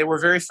me and they were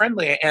very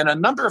friendly. And a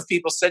number of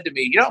people said to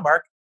me,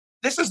 Mark,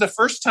 this is the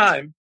first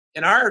time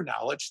in our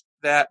knowledge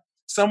that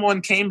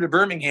someone came to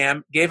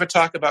Birmingham, gave a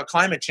talk about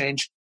climate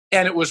change,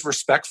 and it was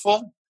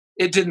respectful.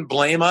 It didn't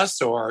blame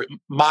us or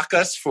mock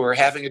us for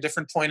having a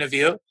different point of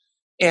view.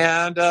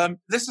 And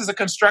this is a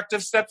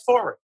constructive step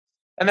forward.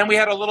 And then we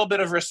had a little bit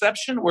of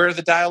reception where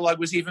the dialogue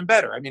was even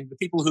better. I mean, the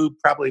people who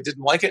probably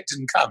didn't like it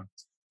didn't come.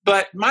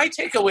 But my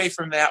takeaway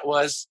from that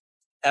was,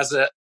 as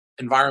an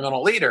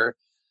environmental leader,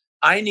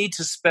 I need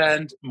to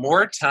spend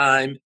more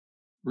time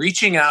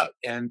reaching out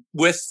and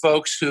with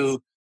folks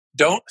who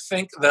don't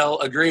think they'll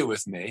agree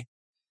with me.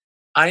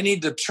 I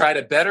need to try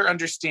to better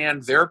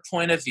understand their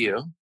point of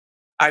view.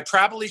 I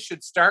probably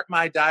should start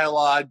my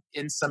dialogue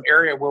in some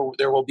area where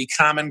there will be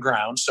common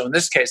ground. So in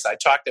this case, I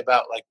talked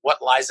about like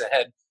what lies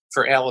ahead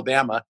for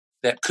Alabama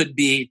that could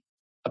be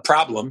a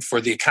problem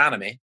for the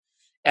economy,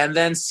 and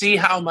then see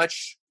how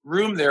much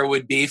room there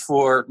would be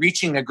for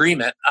reaching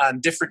agreement on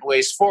different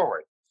ways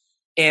forward.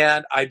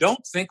 And I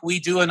don't think we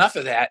do enough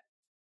of that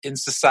in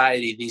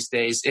society these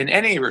days in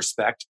any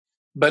respect,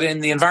 but in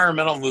the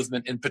environmental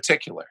movement in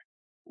particular.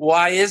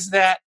 Why is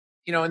that?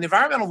 In the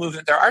environmental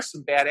movement, there are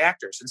some bad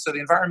actors. And so the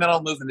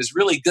environmental movement is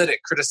really good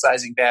at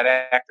criticizing bad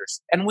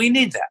actors. And we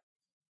need that.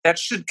 That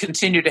should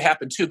continue to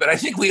happen too. But I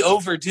think we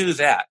overdo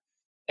that.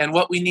 And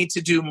what we need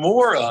to do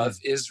more of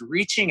is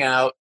reaching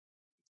out,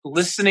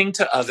 listening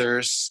to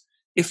others.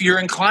 If you're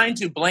inclined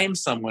to blame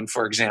someone,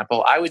 for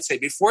example, I would say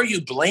before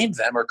you blame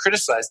them or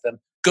criticize them,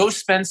 go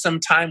spend some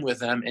time with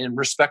them in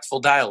respectful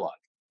dialogue.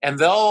 And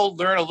they'll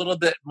learn a little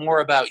bit more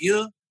about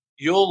you.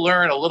 You'll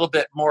learn a little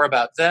bit more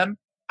about them.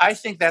 I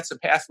think that's a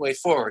pathway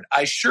forward.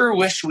 I sure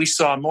wish we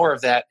saw more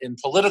of that in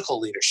political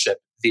leadership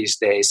these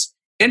days.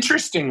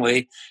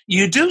 Interestingly,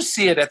 you do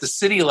see it at the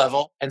city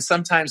level and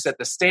sometimes at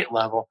the state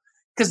level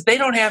because they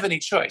don't have any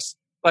choice.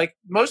 Like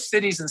most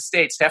cities and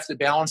states have to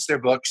balance their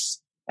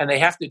books and they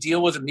have to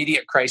deal with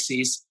immediate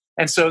crises.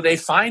 And so they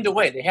find a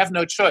way. They have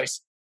no choice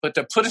but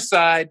to put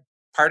aside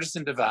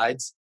partisan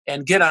divides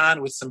and get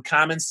on with some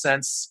common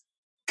sense,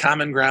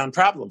 common ground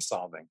problem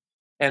solving.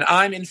 And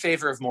I'm in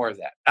favor of more of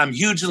that. I'm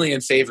hugely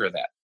in favor of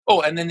that. Oh,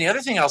 and then the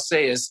other thing I'll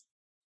say is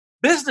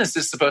business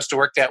is supposed to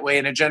work that way,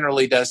 and it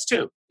generally does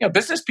too.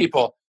 Business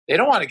people, they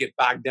don't want to get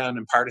bogged down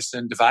in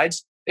partisan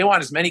divides. They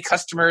want as many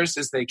customers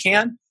as they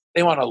can.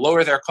 They want to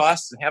lower their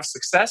costs and have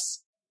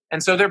success.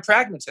 And so they're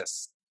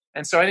pragmatists.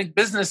 And so I think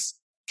business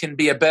can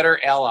be a better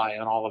ally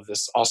in all of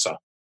this also.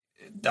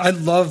 I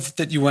love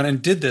that you went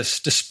and did this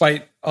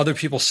despite other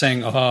people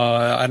saying,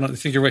 I don't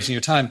think you're wasting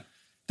your time.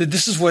 That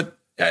this is what,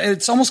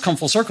 it's almost come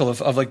full circle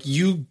of like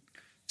you,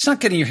 it's not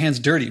getting your hands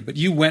dirty, but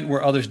you went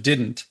where others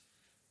didn't.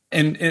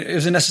 And it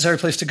was a necessary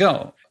place to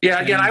go. Yeah,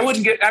 again, I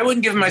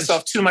wouldn't give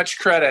myself too much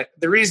credit.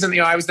 The reason,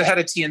 I was the head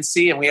of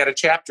TNC and we had a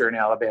chapter in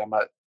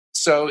Alabama.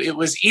 So it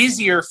was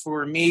easier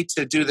for me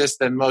to do this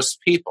than most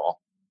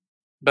people.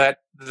 But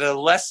the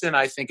lesson,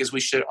 I think, is we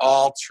should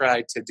all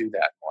try to do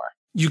that more.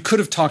 you could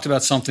have talked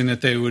about something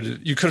that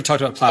you could have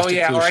talked about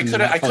plastic pollution.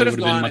 Or I could have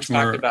gone and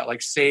talked about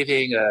like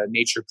saving a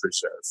nature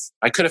preserve.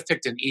 I could have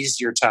picked an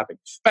easier topic.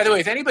 By the way,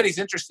 if anybody's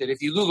interested,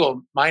 if you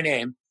Google my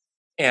name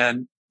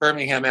and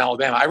Birmingham,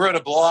 Alabama, I wrote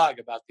a blog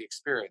about the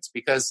experience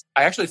because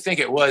I actually think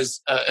it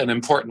was an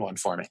important one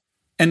for me.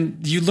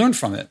 And you learned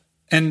from it.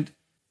 And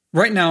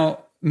right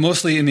now,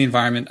 mostly in the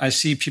environment, I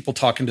see people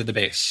talking to the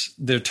base.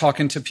 They're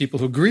talking to people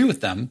who agree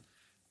with them.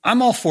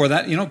 I'm all for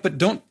that, but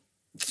don't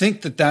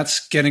think that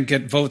that's going to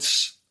get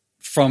votes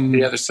from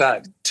the other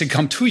side to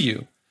come to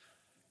you.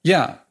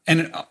 Yeah.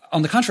 And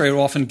on the contrary, it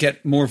will often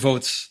get more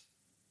votes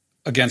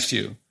against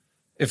you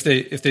if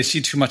they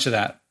see too much of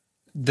that.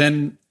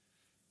 Then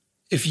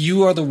if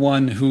you are the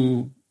one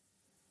who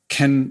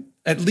can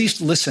at least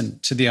listen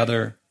to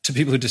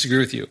people who disagree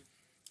with you,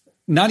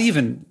 not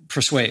even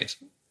persuade.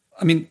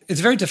 I mean, it's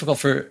very difficult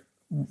for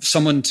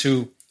someone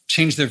to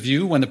change their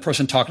view when the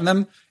person talking to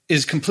them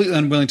is completely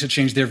unwilling to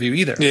change their view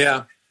either.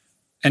 Yeah.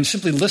 And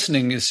simply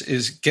listening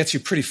is gets you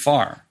pretty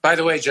far. By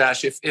the way,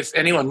 Josh, if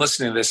anyone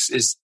listening to this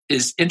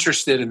is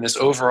interested in this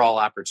overall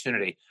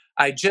opportunity,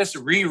 I just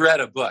reread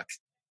a book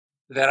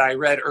that I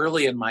read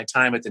early in my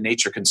time at the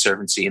Nature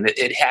Conservancy, and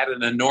it had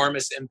an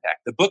enormous impact.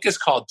 The book is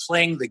called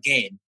Playing the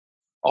Game,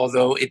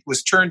 although it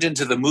was turned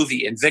into the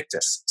movie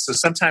Invictus. So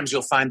sometimes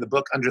you'll find the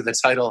book under the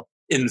title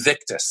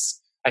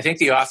Invictus. I think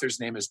the author's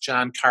name is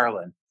John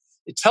Carlin.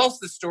 It tells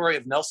the story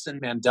of Nelson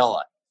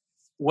Mandela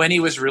when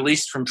he was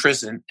released from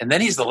prison, and then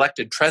he's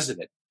elected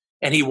president,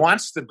 and he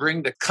wants to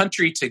bring the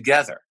country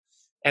together.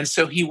 And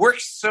so he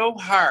works so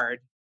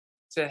hard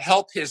to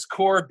help his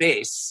core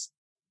base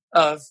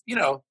of,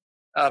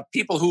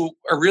 people who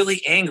are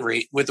really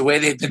angry with the way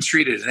they've been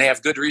treated, and they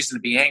have good reason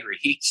to be angry.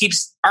 He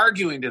keeps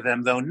arguing to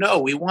them, though, no,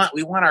 we want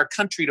our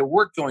country to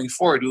work going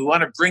forward. We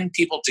want to bring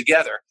people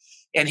together.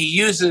 And he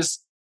uses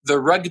the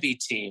rugby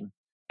team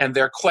and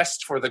their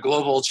quest for the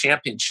global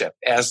championship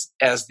as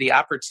the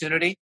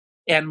opportunity.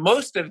 And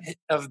most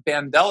of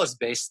Mandela's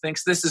base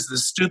thinks this is the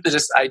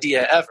stupidest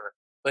idea ever,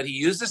 but he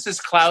uses his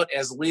clout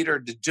as leader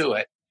to do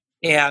it.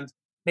 And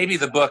maybe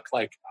the book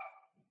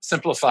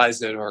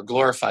simplifies it or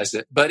glorifies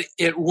it, but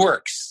it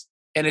works.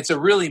 And it's a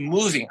really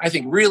moving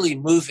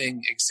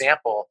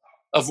example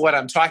of what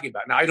I'm talking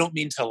about. Now, I don't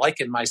mean to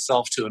liken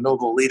myself to a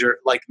noble leader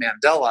like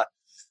Mandela,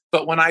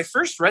 but when I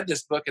first read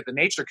this book at the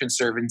Nature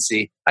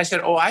Conservancy, I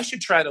said, I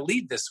should try to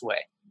lead this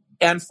way.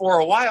 And for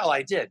a while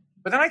I did,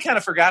 but then I kind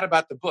of forgot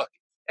about the book.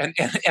 And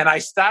I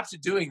stopped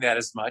doing that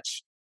as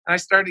much. And I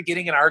started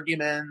getting in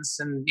arguments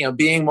and,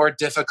 being more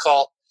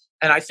difficult.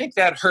 And I think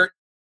that hurt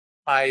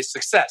my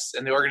success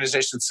and the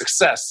organization's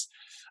success.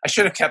 I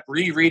should have kept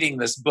rereading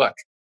this book.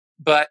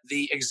 But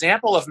the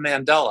example of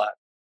Mandela,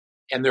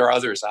 and there are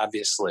others,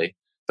 obviously,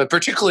 but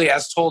particularly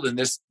as told in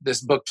this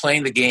book,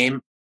 Playing the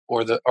Game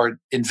or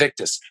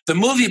Invictus. The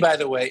movie, by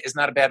the way, is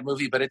not a bad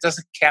movie, but it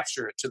doesn't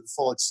capture it to the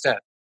full extent.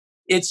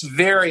 It's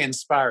very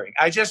inspiring.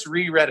 I just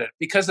reread it.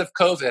 Because of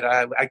COVID,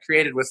 I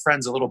created with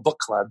friends a little book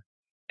club,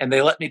 and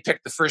they let me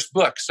pick the first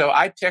book. So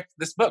I picked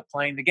this book,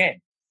 Playing the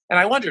Game. And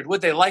I wondered,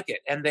 would they like it?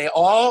 And they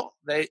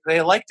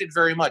liked it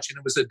very much. And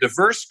it was a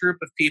diverse group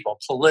of people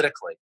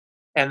politically.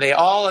 And they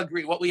all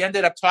agree. What we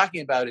ended up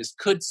talking about is,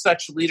 could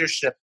such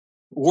leadership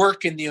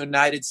work in the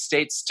United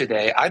States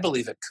today? I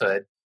believe it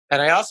could.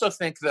 And I also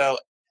think, though,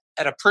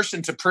 at a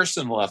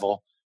person-to-person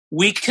level,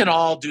 we can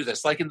all do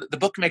this. Like the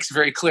book makes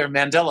very clear,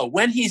 Mandela,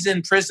 when he's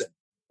in prison,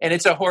 and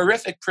it's a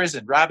horrific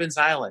prison, Robbins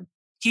Island,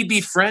 he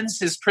befriends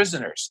his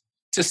prisoners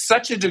to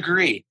such a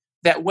degree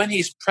that when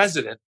he's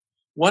president,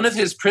 one of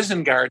his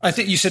prison guards... I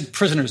think you said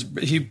prisoners.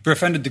 He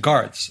befriended the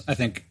guards, I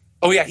think.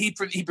 Oh, yeah. He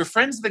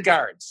befriends the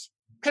guards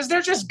because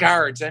they're just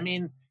guards. I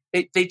mean,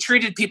 they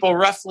treated people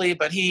roughly,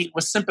 but he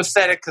was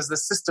sympathetic because the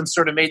system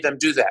sort of made them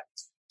do that.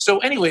 So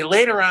anyway,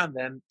 later on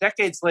then,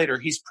 decades later,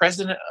 he's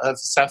president of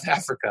South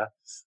Africa.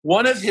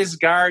 One of his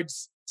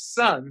guards'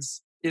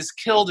 sons is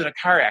killed in a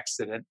car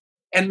accident,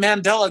 and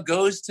Mandela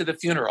goes to the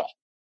funeral.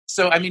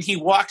 So, I mean, he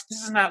walks,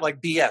 this is not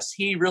like BS.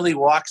 He really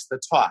walks the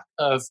talk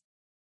of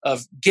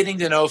getting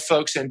to know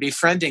folks and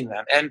befriending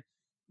them. And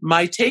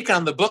my take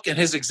on the book and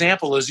his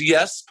example is,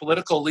 yes,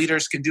 political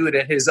leaders can do it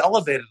at his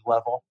elevated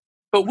level,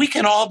 but we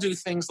can all do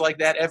things like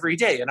that every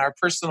day in our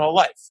personal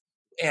life.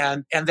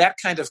 And that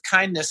kind of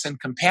kindness and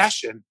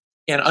compassion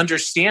and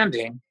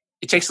understanding,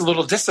 it takes a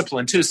little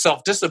discipline too,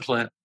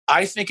 self-discipline.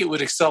 I think it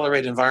would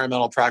accelerate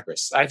environmental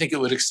progress. I think it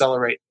would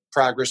accelerate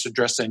progress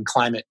addressing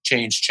climate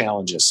change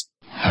challenges.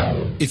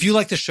 If you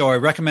like the show, I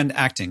recommend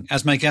acting,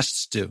 as my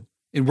guests do.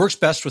 It works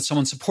best with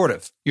someone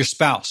supportive, your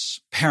spouse,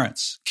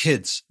 parents,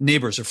 kids,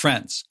 neighbors, or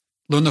friends.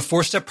 Learn the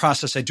 4-step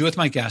process I do with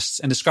my guests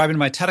and describe in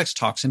my TEDx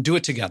talks and do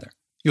it together.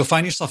 You'll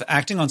find yourself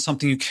acting on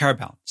something you care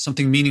about,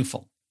 something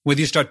meaningful. Whether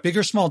you start big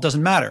or small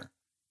doesn't matter.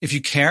 If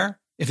you care,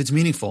 if it's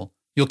meaningful,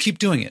 you'll keep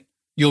doing it.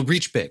 You'll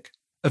reach big.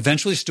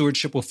 Eventually,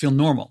 stewardship will feel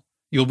normal.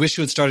 You'll wish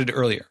you had started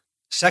earlier.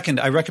 Second,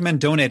 I recommend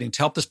donating to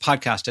help this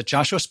podcast at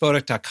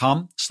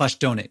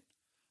joshuaspodek.com/donate.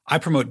 I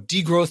promote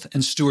degrowth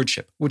and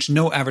stewardship, which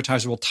no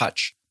advertiser will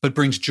touch, but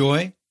brings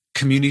joy,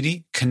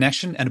 community,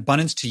 connection, and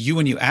abundance to you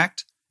when you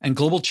act and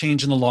global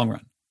change in the long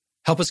run.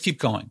 Help us keep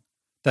going.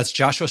 That's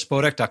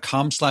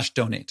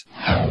joshuaspodek.com/donate.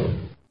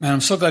 Man,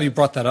 I'm so glad you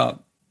brought that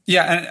up.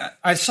 Yeah, and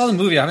I saw the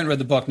movie. I haven't read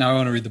the book. Now I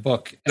want to read the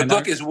book. The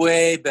book is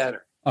way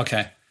better.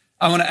 Okay.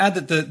 I want to add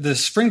that the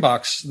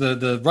Springboks,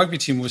 the rugby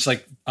team, was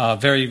like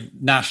very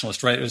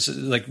nationalist, right? It was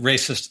like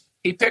racist.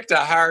 He picked a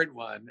hard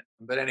one.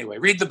 But anyway,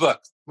 read the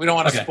book. We don't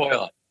want to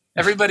spoil it.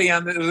 Everybody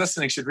on the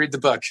listening should read the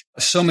book.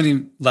 So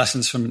many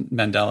lessons from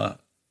Mandela.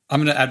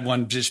 I'm going to add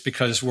one just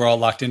because we're all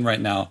locked in right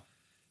now,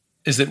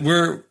 is that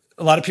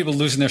a lot of people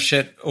losing their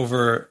shit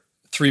over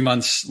 3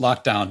 months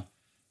lockdown.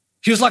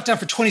 He was locked down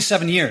for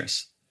 27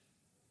 years.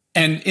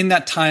 And in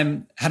that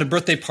time, had a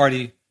birthday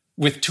party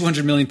with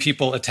 200 million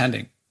people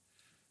attending.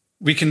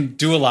 We can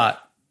do a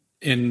lot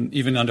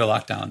even under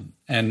lockdown.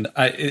 And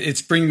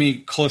it's bringing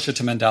me closer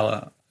to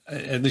Mandela,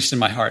 at least in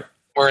my heart.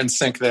 We're in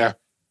sync there.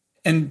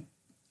 And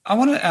I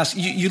want to ask,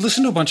 you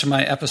listen to a bunch of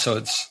my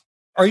episodes.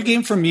 Are you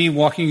game for me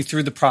walking you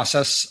through the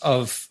process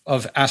of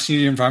asking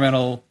you your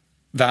environmental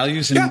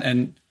values?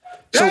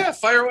 Yeah,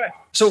 fire away.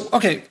 So,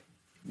 okay,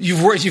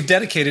 you've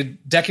dedicated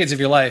decades of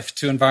your life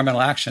to environmental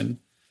action.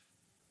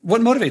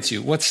 What motivates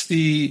you? What do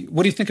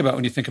you think about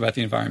when you think about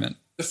the environment?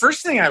 The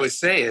first thing I would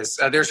say is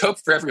there's hope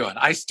for everyone.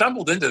 I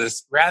stumbled into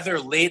this rather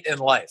late in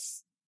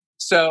life.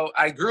 So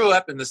I grew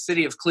up in the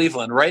city of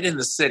Cleveland, right in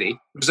the city.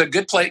 It was a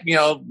good place,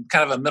 kind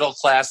of a middle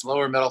class,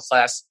 lower middle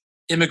class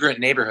immigrant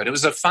neighborhood. It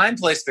was a fine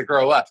place to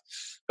grow up,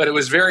 but it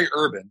was very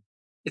urban.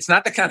 It's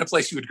not the kind of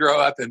place you would grow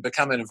up and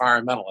become an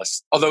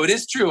environmentalist. Although it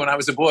is true, when I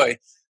was a boy,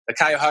 the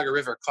Cuyahoga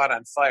River caught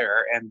on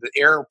fire and the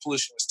air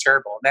pollution was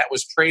terrible. And that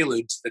was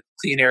prelude to the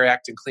Clean Air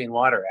Act and Clean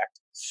Water Act.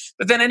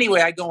 But then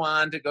anyway, I go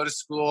on to go to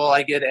school,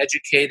 I get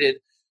educated,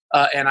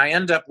 and I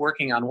end up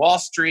working on Wall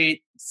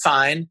Street.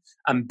 Fine.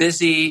 I'm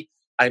busy.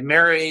 I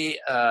marry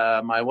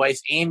my wife,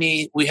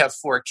 Amy. We have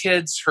 4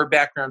 kids. Her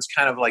background's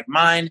kind of like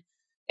mine.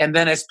 And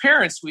then as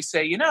parents, we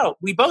say,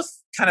 we both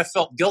kind of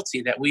felt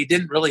guilty that we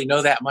didn't really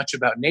know that much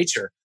about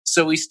nature.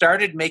 So we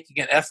started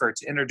making an effort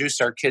to introduce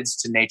our kids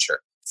to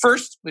nature.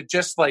 First, with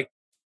just like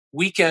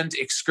weekend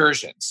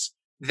excursions,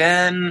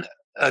 then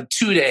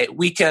 2-day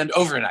weekend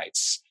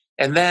overnights,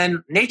 and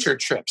then nature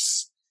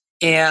trips.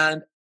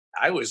 And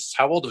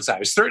how old was I? I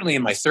was certainly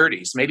in my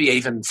 30s, maybe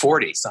even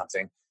 40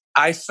 something.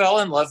 I fell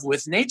in love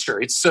with nature.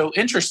 It's so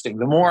interesting.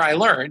 The more I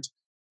learned,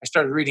 I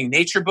started reading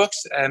nature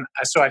books. And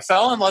so I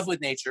fell in love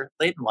with nature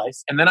late in life.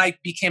 And then I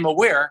became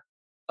aware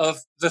of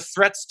the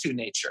threats to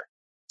nature,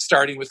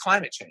 starting with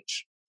climate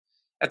change.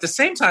 At the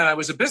same time, I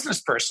was a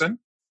business person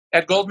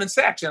at Goldman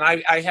Sachs. And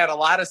I had a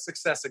lot of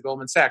success at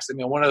Goldman Sachs. I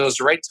mean, one of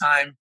those right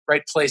time,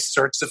 right place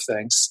sorts of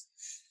things.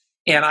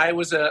 And I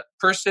was a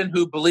person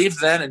who believed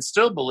then and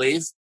still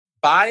believe,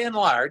 by and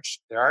large,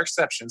 there are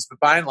exceptions, but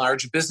by and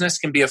large, business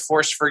can be a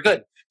force for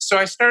good. So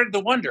I started to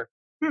wonder,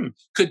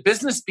 could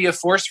business be a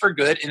force for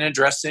good in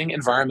addressing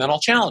environmental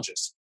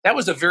challenges? That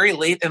was a very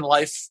late in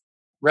life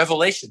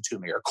revelation to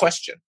me, or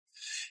question.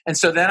 And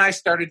so then I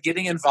started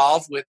getting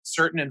involved with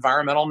certain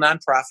environmental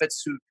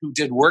nonprofits who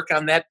did work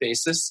on that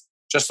basis,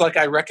 just like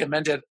I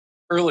recommended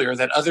earlier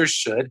that others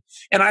should.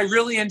 And I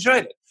really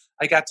enjoyed it.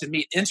 I got to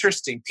meet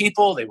interesting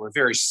people. They were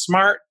very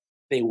smart.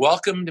 They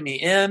welcomed me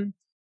in.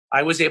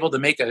 I was able to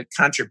make a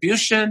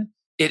contribution.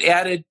 It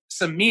added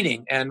some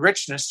meaning and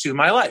richness to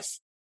my life.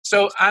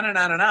 So on and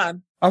on and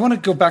on. I want to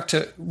go back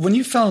to when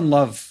you fell in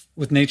love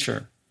with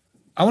nature.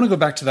 I want to go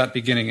back to that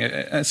beginning.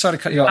 I started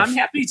to cut you off. I'm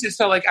happy to.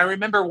 So I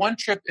remember one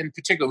trip in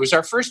particular. It was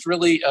our first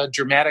really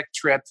dramatic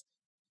trip.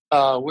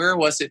 Where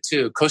was it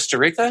to? Costa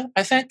Rica,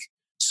 I think.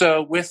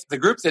 So with the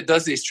group that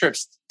does these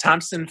trips,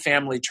 Thompson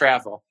Family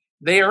Travel,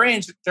 they're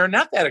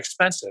not that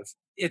expensive.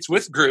 It's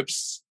with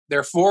groups. There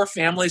are 4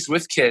 families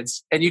with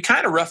kids, and you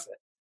kind of rough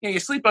it. You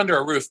sleep under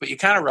a roof, but you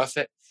kind of rough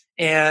it.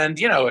 And,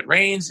 it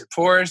rains, it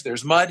pours,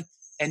 there's mud.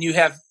 And you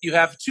have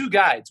 2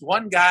 guides.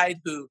 One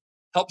guide who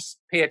helps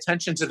pay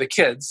attention to the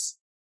kids.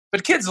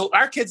 But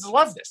our kids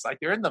love this. Like,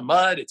 they're in the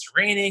mud, it's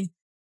raining,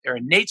 they're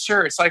in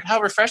nature. It's like, how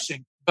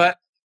refreshing. But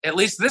at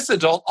least this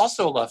adult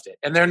also loved it.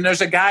 And then there's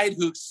a guide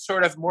who's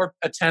sort of more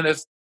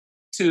attentive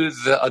to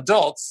the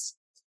adults.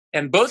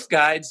 And both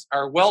guides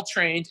are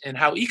well-trained in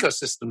how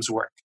ecosystems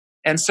work.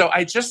 And so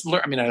I just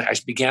learned, I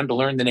began to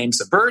learn the names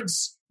of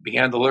birds,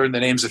 began to learn the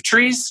names of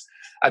trees.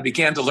 I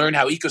began to learn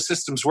how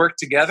ecosystems work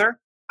together.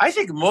 I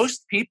think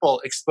most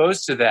people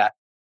exposed to that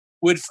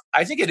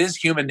I think it is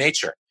human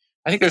nature.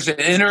 I think there's an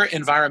inner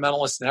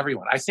environmentalist in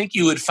everyone. I think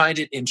you would find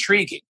it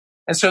intriguing.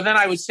 And so then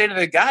I would say to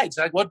the guides,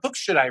 like, what books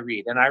should I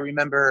read? And I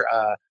remember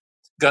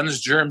Guns,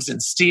 Germs,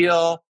 and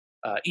Steel,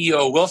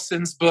 E.O.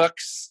 Wilson's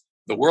books,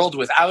 The World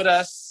Without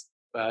Us.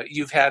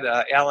 You've had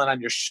Alan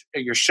on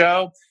your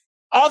show.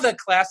 All the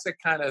classic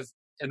kind of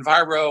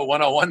Enviro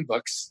 101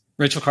 books.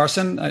 Rachel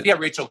Carson? Yeah,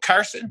 Rachel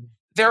Carson.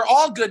 They're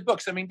all good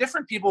books.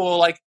 Different people will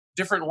like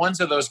different ones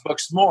of those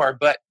books more.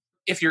 But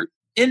if you're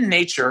in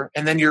nature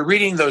and then you're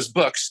reading those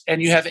books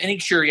and you have any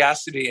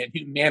curiosity and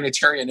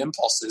humanitarian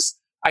impulses,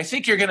 I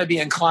think you're going to be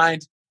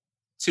inclined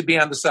to be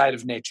on the side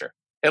of nature.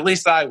 At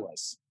least I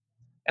was.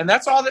 And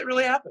that's all that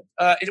really happened.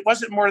 It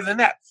wasn't more than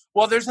that.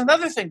 Well, there's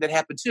another thing that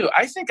happened too.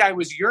 I think I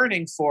was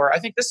yearning for, I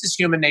think this is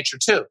human nature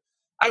too.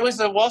 I was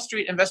a Wall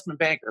Street investment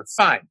banker.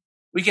 Fine.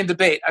 We can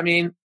debate. I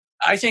mean,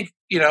 I think,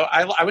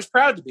 I was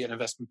proud to be an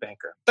investment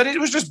banker, but it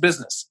was just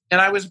business. And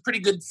I was a pretty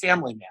good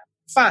family man.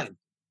 Fine.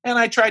 And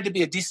I tried to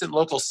be a decent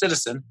local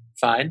citizen.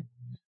 Fine.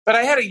 But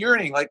I had a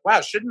yearning like,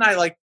 wow, shouldn't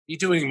I be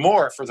doing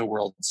more for the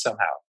world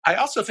somehow? I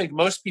also think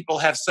most people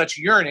have such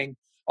yearning,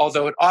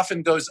 although it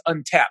often goes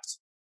untapped.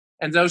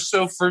 And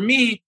so for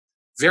me,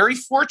 very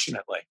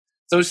fortunately,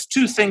 those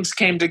two things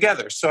came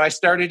together. So I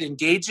started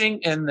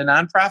engaging in the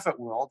nonprofit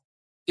world.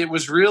 It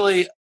was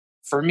really,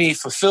 for me,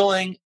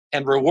 fulfilling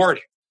and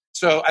rewarding.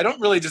 So I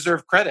don't really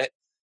deserve credit.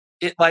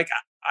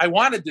 I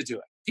wanted to do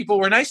it. People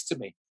were nice to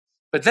me.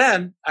 But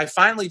then I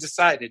finally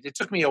decided, it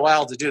took me a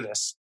while to do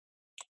this,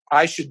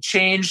 I should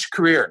change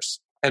careers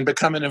and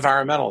become an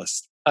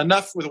environmentalist.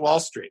 Enough with Wall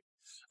Street.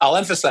 I'll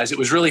emphasize it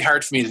was really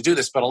hard for me to do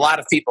this, but a lot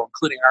of people,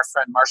 including our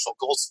friend Marshall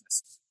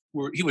Goldsmith,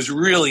 he was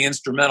really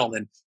instrumental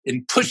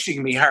in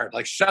pushing me hard,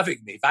 like shoving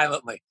me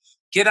violently.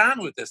 Get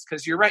on with this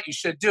because you're right, you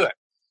should do it.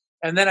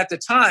 And then at the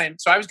time,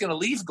 so I was going to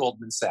leave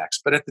Goldman Sachs,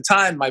 but at the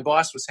time, my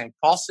boss was Hank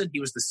Paulson. He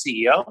was the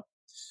CEO.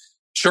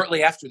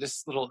 Shortly after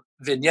this little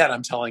vignette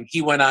I'm telling,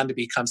 he went on to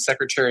become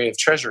Secretary of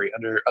Treasury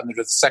under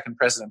the second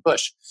President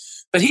Bush.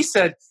 But he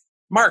said,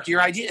 Mark,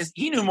 your idea is,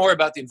 he knew more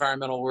about the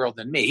environmental world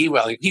than me. He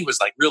was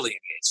really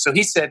engaged. So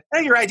he said,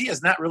 hey, your idea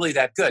is not really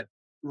that good.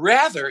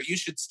 Rather, you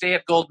should stay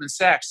at Goldman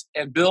Sachs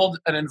and build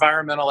an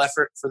environmental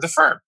effort for the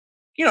firm.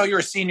 You're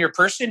a senior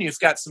person. You've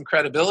got some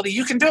credibility.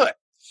 You can do it.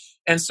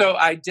 And so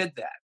I did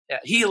that.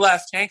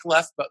 Hank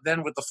left, but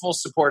then with the full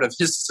support of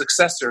his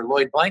successor,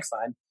 Lloyd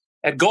Blankfein,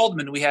 at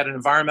Goldman, we had an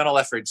environmental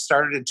effort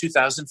started in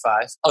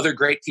 2005. Other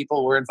great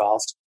people were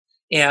involved.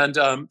 And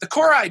the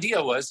core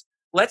idea was,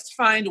 let's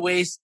find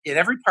ways in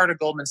every part of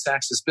Goldman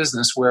Sachs'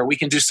 business where we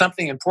can do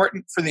something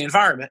important for the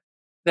environment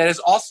that is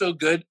also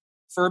good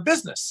for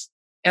business.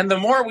 And the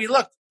more we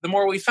looked, the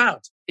more we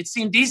found. It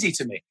seemed easy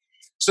to me.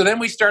 So then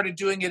we started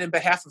doing it in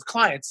behalf of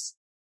clients.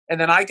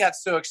 And then I got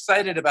so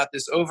excited about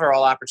this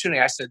overall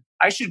opportunity. I said,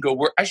 I should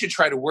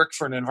try to work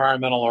for an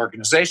environmental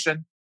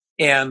organization.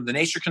 And the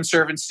Nature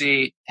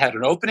Conservancy had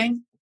an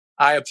opening.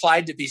 I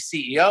applied to be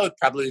CEO.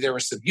 Probably there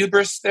was some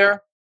hubris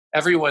there.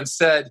 Everyone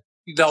said,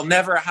 they'll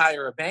never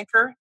hire a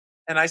banker.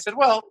 And I said,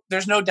 well,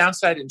 there's no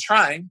downside in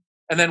trying.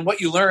 And then what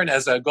you learn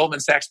as a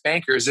Goldman Sachs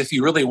banker is if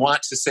you really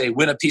want to, say,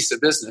 win a piece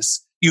of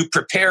business, you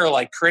prepare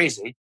like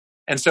crazy.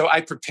 And so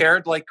I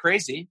prepared like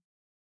crazy.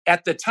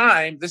 At the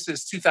time, this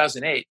is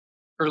 2008,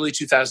 early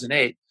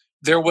 2008,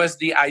 there was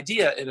the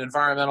idea in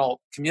environmental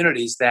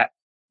communities that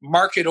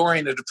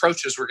market-oriented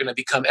approaches were going to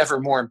become ever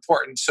more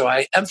important. So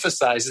I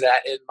emphasized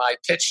that in my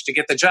pitch to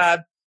get the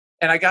job,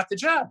 and I got the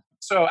job.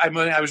 So I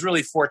was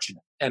really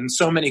fortunate. And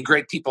so many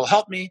great people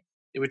helped me.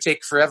 It would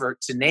take forever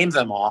to name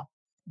them all.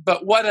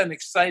 But what an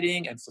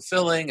exciting and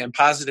fulfilling and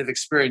positive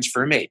experience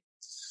for me.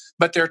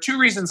 But there are two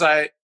reasons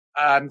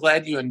I'm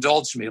glad you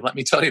indulged me. Let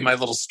me tell you my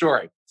little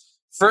story.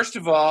 First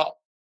of all,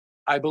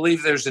 I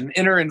believe there's an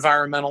inner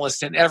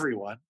environmentalist in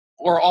everyone,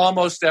 or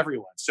almost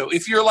everyone. So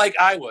if you're like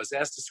I was,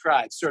 as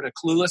described, sort of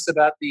clueless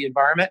about the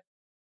environment,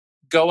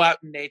 go out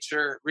in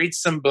nature, read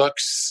some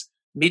books,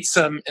 meet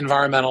some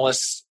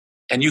environmentalists,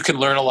 and you can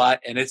learn a lot,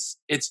 and it's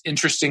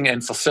interesting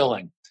and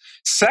fulfilling.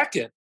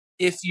 Second,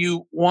 if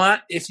you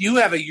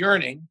have a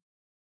yearning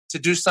to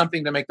do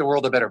something to make the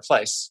world a better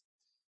place,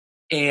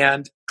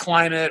 and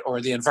climate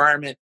or the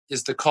environment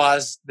is the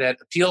cause that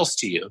appeals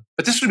to you,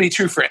 but this would be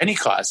true for any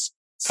cause,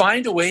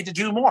 find a way to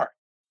do more.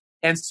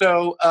 And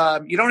so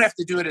you don't have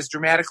to do it as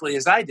dramatically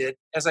as I did.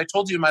 As I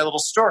told you in my little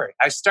story,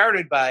 I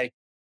started by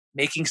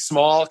making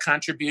small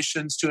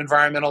contributions to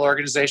environmental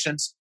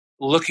organizations,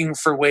 looking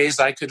for ways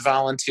I could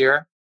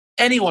volunteer.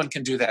 Anyone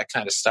can do that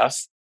kind of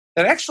stuff.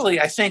 That actually,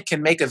 I think,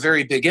 can make a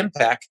very big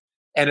impact.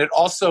 And it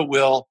also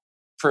will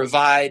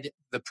provide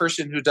the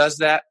person who does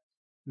that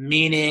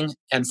meaning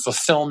and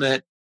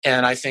fulfillment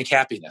and, I think,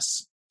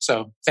 happiness.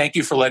 So thank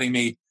you for letting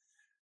me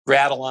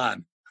rattle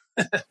on.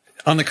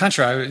 On the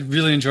contrary, I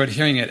really enjoyed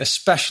hearing it,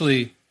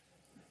 especially,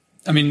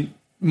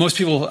 most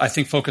people, I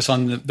think, focus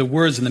on the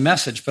words and the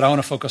message, but I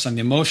want to focus on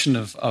the emotion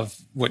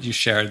of what you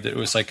shared. It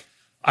was like,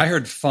 I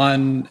heard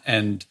fun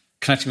and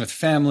connecting with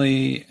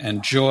family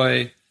and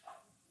joy.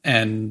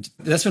 And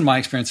that's been my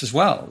experience as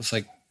well. It's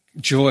like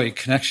joy,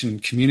 connection,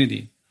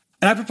 community.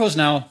 And I propose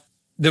now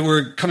that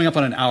we're coming up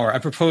on an hour. I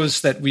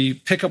propose that we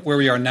pick up where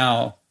we are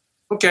now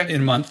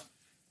in a month.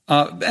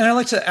 And I'd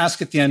like to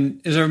ask at the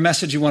end, is there a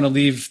message you want to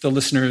leave the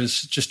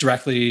listeners just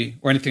directly,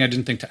 or anything I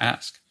didn't think to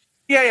ask?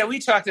 Yeah, we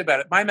talked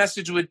about it. My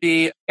message would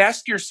be,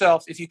 ask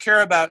yourself, if you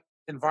care about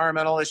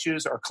environmental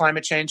issues or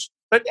climate change,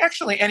 but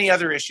actually any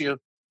other issue,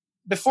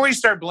 before you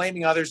start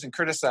blaming others and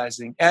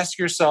criticizing, ask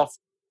yourself,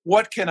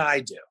 what can I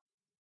do?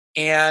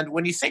 And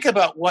when you think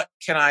about what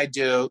can I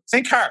do,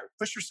 think hard,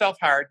 push yourself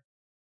hard,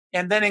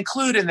 and then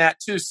include in that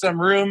too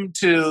some room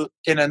to,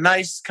 in a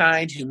nice,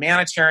 kind,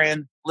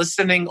 humanitarian,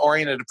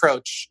 listening-oriented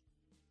approach,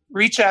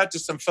 reach out to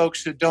some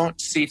folks who don't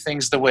see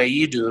things the way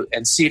you do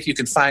and see if you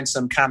can find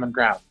some common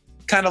ground,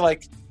 kind of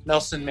like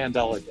Nelson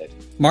Mandela did.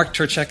 Mark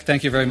Turchek,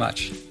 thank you very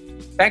much.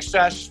 Thanks,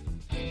 Josh.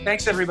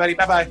 Thanks, everybody.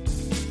 Bye-bye.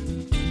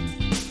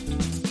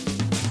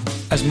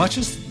 As much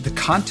as the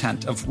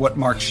content of what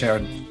Mark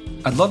shared,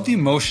 I love the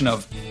emotion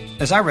of,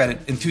 as I read it,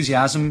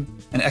 enthusiasm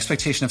and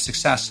expectation of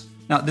success.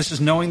 Now, this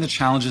is knowing the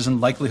challenges and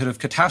likelihood of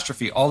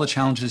catastrophe, all the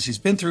challenges he's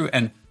been through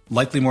and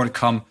likely more to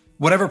come.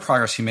 Whatever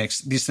progress he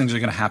makes, these things are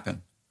going to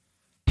happen.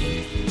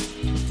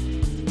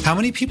 How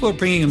many people are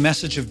bringing a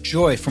message of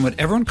joy from what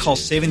everyone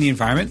calls saving the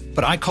environment,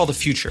 but I call the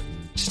future?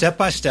 Step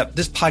by step,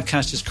 this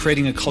podcast is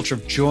creating a culture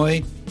of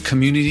joy,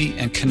 community,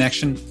 and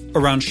connection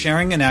around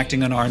sharing and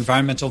acting on our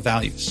environmental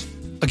values.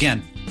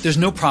 Again, there's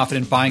no profit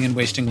in buying and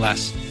wasting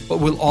less, but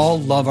we'll all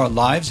love our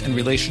lives and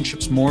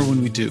relationships more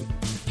when we do.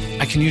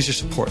 I can use your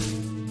support.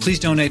 Please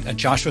donate at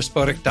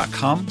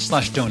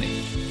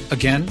joshuaspodek.com/donate.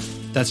 Again,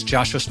 that's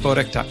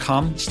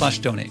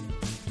joshuaspodek.com/donate.